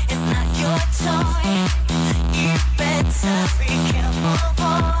is not your toy. You better be careful,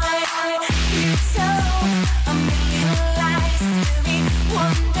 boy. You told a million lies to me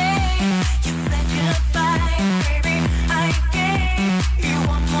one day. You said goodbye, baby. I gave you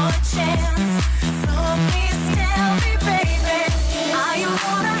one more chance. So please tell me, baby, are you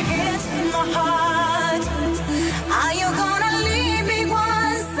gonna hit my heart? Are you gonna leave me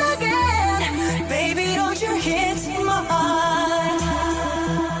once again? Baby, don't you hit my heart?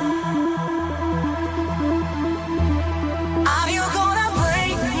 Are you gonna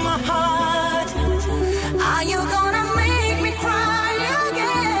break my heart? Are you gonna make me cry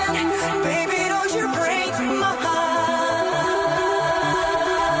again? Baby, don't you break my heart?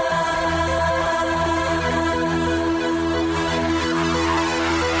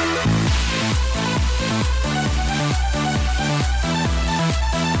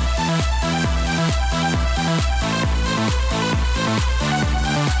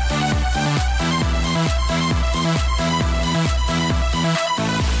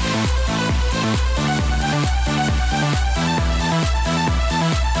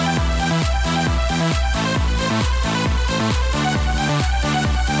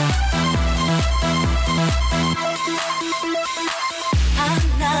 I'm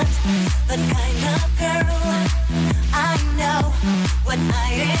not the kind of girl. I know what I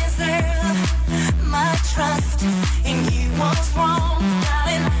deserve. My trust in you was wrong,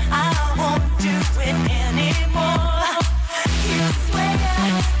 darling. I won't do it anymore. You swear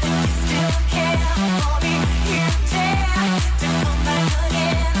that you still care for me. You dare to come back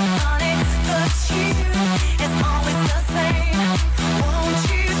again, honey. The truth is always the same. Won't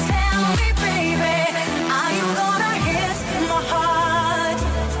you tell me, baby, are you gonna hit my heart?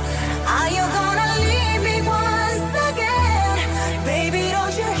 Are you gonna leave me once again? Baby,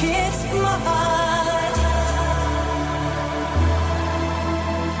 don't you hit my heart?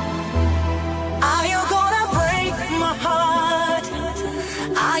 Are you gonna break my heart?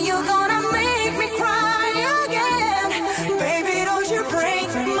 Are you gonna make me cry again? Baby, don't you break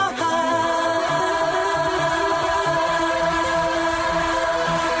my heart?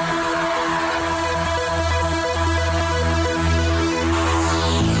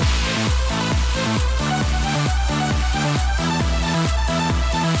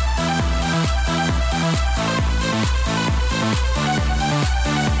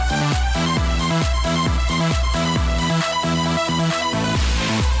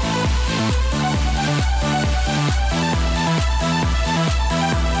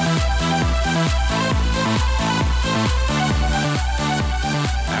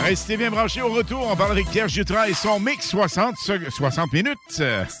 Restez bien branchés. Au retour, on parle avec Pierre Jutras et son mix 60 minutes.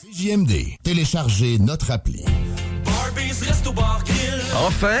 JMD, téléchargez notre appli.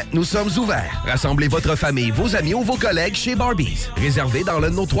 Enfin, nous sommes ouverts. Rassemblez votre famille, vos amis ou vos collègues chez Barbies. Réservé dans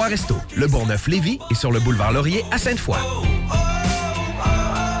l'un de nos 3 restos, le Bourgneuf-Lévis et sur le boulevard Laurier à Sainte-Foy.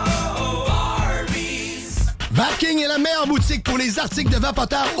 Vapking est la meilleure boutique pour les articles de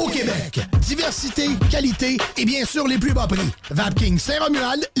vapoteurs au Québec. Diversité, qualité et bien sûr les plus bas prix. Vapking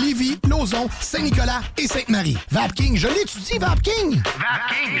Saint-Romuald, Lévis, Lauson, Saint-Nicolas et Sainte-Marie. Vapking, je l'étudie, Vapking!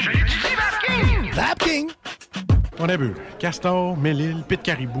 Vapking, je l'étudie, Vapking! Vapking! On a vu Castor, Mélile, Pit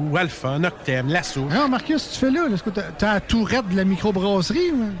Caribou, Alpha, Noctem, Lasso. Non, Marcus, tu fais là? Est-ce que t'as la tourette de la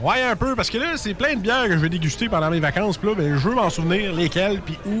microbrasserie? Ouais, un peu, parce que là, c'est plein de bières que je vais déguster pendant mes vacances. Puis là, ben, je veux m'en souvenir lesquelles,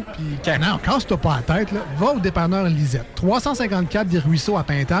 puis où, puis quand. Non, casse-toi pas la tête. Là. Va au dépanneur Lisette. 354 des Ruisseaux à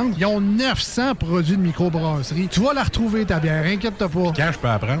Pintante. Ils ont 900 produits de microbrasserie. Tu vas la retrouver, ta bière. Inquiète-toi pas. Puis quand je peux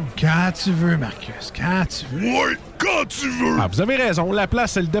apprendre? Quand tu veux, Marcus. Quand tu veux. Ouais! quand tu veux. Ah, vous avez raison, la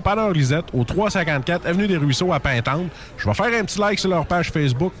place, c'est le dépanneur Lisette, au 354 Avenue des Ruisseaux à Pintante. Je vais faire un petit like sur leur page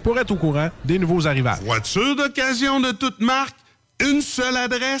Facebook pour être au courant des nouveaux arrivages. Voiture d'occasion de toute marque, une seule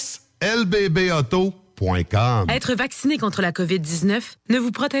adresse, lbbauto.com. Être vacciné contre la COVID-19 ne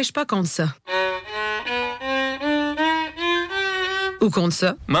vous protège pas contre ça. Ou contre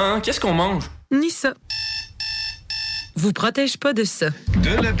ça. Maman, qu'est-ce qu'on mange? Ni ça. Vous protège pas de ça.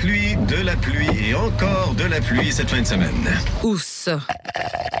 De la pluie et encore de la pluie cette fin de semaine. Ou ça.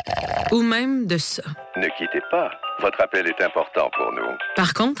 Ou même de ça. Ne quittez pas. Votre appel est important pour nous.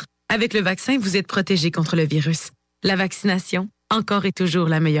 Par contre, avec le vaccin, vous êtes protégé contre le virus. La vaccination, encore et toujours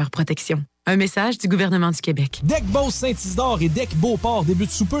la meilleure protection. Un message du gouvernement du Québec. Deck Boss Saint-Isidore et Deck Beauport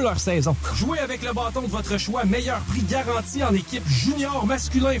débutent sous peu leur saison. Jouez avec le bâton de votre choix, meilleur prix garanti en équipe junior,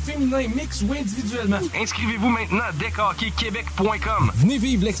 masculin, féminin, mix ou individuellement. Inscrivez-vous maintenant à deckhockeyquebec.com. Venez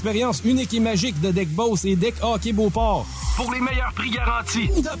vivre l'expérience unique et magique de Deck Boss et Deck Hockey Beauport. Pour les meilleurs prix garantis.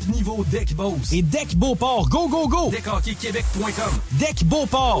 Top niveau Deck Boss et Deck Beauport. Go, go, go! Deckhockeyquebec.com. Deck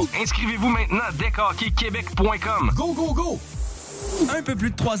Beauport. Inscrivez-vous maintenant à deckhockeyquebec.com. Go, go, go! Un peu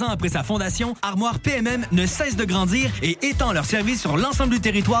plus de 3 ans après sa fondation, Armoire PMM ne cesse de grandir et étend leur service sur l'ensemble du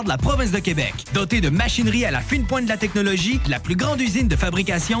territoire de la province de Québec. Dotée de machinerie à la fine pointe de la technologie, la plus grande usine de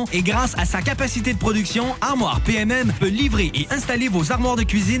fabrication et grâce à sa capacité de production, Armoire PMM peut livrer et installer vos armoires de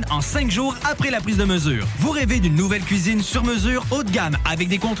cuisine en 5 jours après la prise de mesure. Vous rêvez d'une nouvelle cuisine sur mesure haut de gamme avec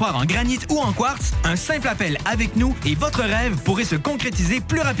des comptoirs en granit ou en quartz? Un simple appel avec nous et votre rêve pourrait se concrétiser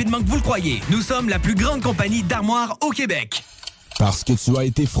plus rapidement que vous le croyez. Nous sommes la plus grande compagnie d'armoires au Québec. Parce que tu as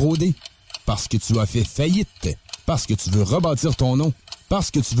été fraudé, parce que tu as fait faillite, parce que tu veux rebâtir ton nom, parce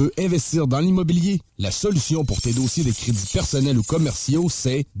que tu veux investir dans l'immobilier, la solution pour tes dossiers de crédits personnels ou commerciaux,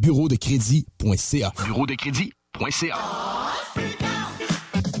 c'est bureaudecrédit.ca. Bureaudecrédit.ca.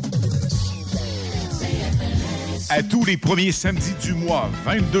 À tous les premiers samedis du mois,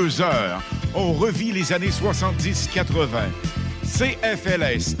 22h, on revit les années 70-80.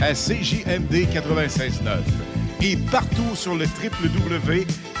 CFLS à CJMD 96.9 et partout sur le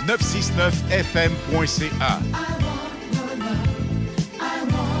www.969fm.ca.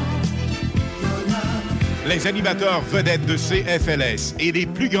 Les animateurs vedettes de CFLS et les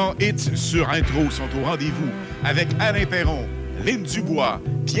plus grands hits sur intro sont au rendez-vous avec Alain Perron, Lynn Dubois,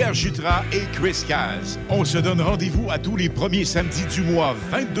 Pierre Jutras et Chris Caz. On se donne rendez-vous à tous les premiers samedis du mois,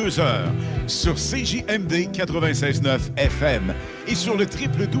 22h, sur CJMD 96.9 FM et sur le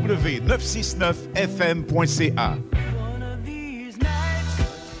www.969fm.ca.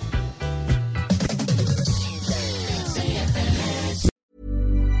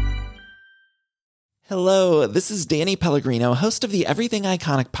 Hello, this is Danny Pellegrino, host of the Everything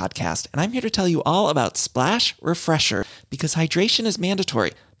Iconic podcast, and I'm here to tell you all about Splash Refresher, because hydration is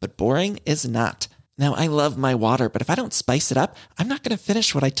mandatory, but boring is not. Now, I love my water, but if I don't spice it up, I'm not going to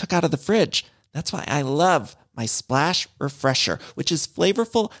finish what I took out of the fridge. That's why I love my Splash Refresher, which is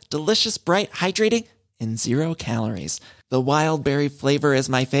flavorful, delicious, bright, hydrating, and 0 calories. The wild berry flavor is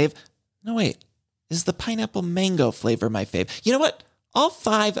my fave. No, wait, is the pineapple mango flavor my fave? You know what? All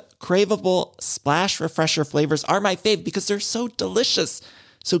 5 craveable Splash Refresher flavors are my fave because they're so delicious.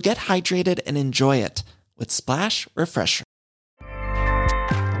 So get hydrated and enjoy it with Splash Refresher.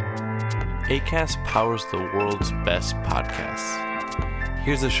 Acast powers the world's best podcasts.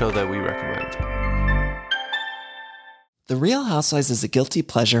 Here's a show that we recommend. The Real Housewives is a guilty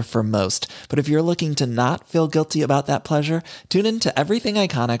pleasure for most, but if you're looking to not feel guilty about that pleasure, tune in to Everything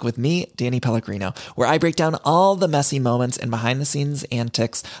Iconic with me, Danny Pellegrino, where I break down all the messy moments and behind-the-scenes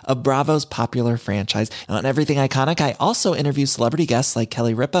antics of Bravo's popular franchise. And on Everything Iconic, I also interview celebrity guests like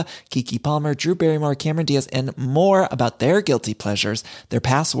Kelly Ripa, Keke Palmer, Drew Barrymore, Cameron Diaz, and more about their guilty pleasures, their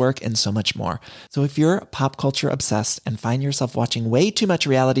past work, and so much more. So if you're pop culture obsessed and find yourself watching way too much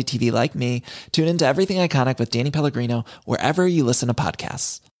reality TV like me, tune into Everything Iconic with Danny Pellegrino, wherever you listen to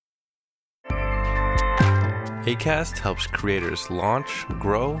podcasts. Acast helps creators launch,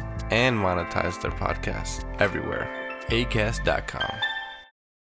 grow, and monetize their podcasts everywhere. Acast.com.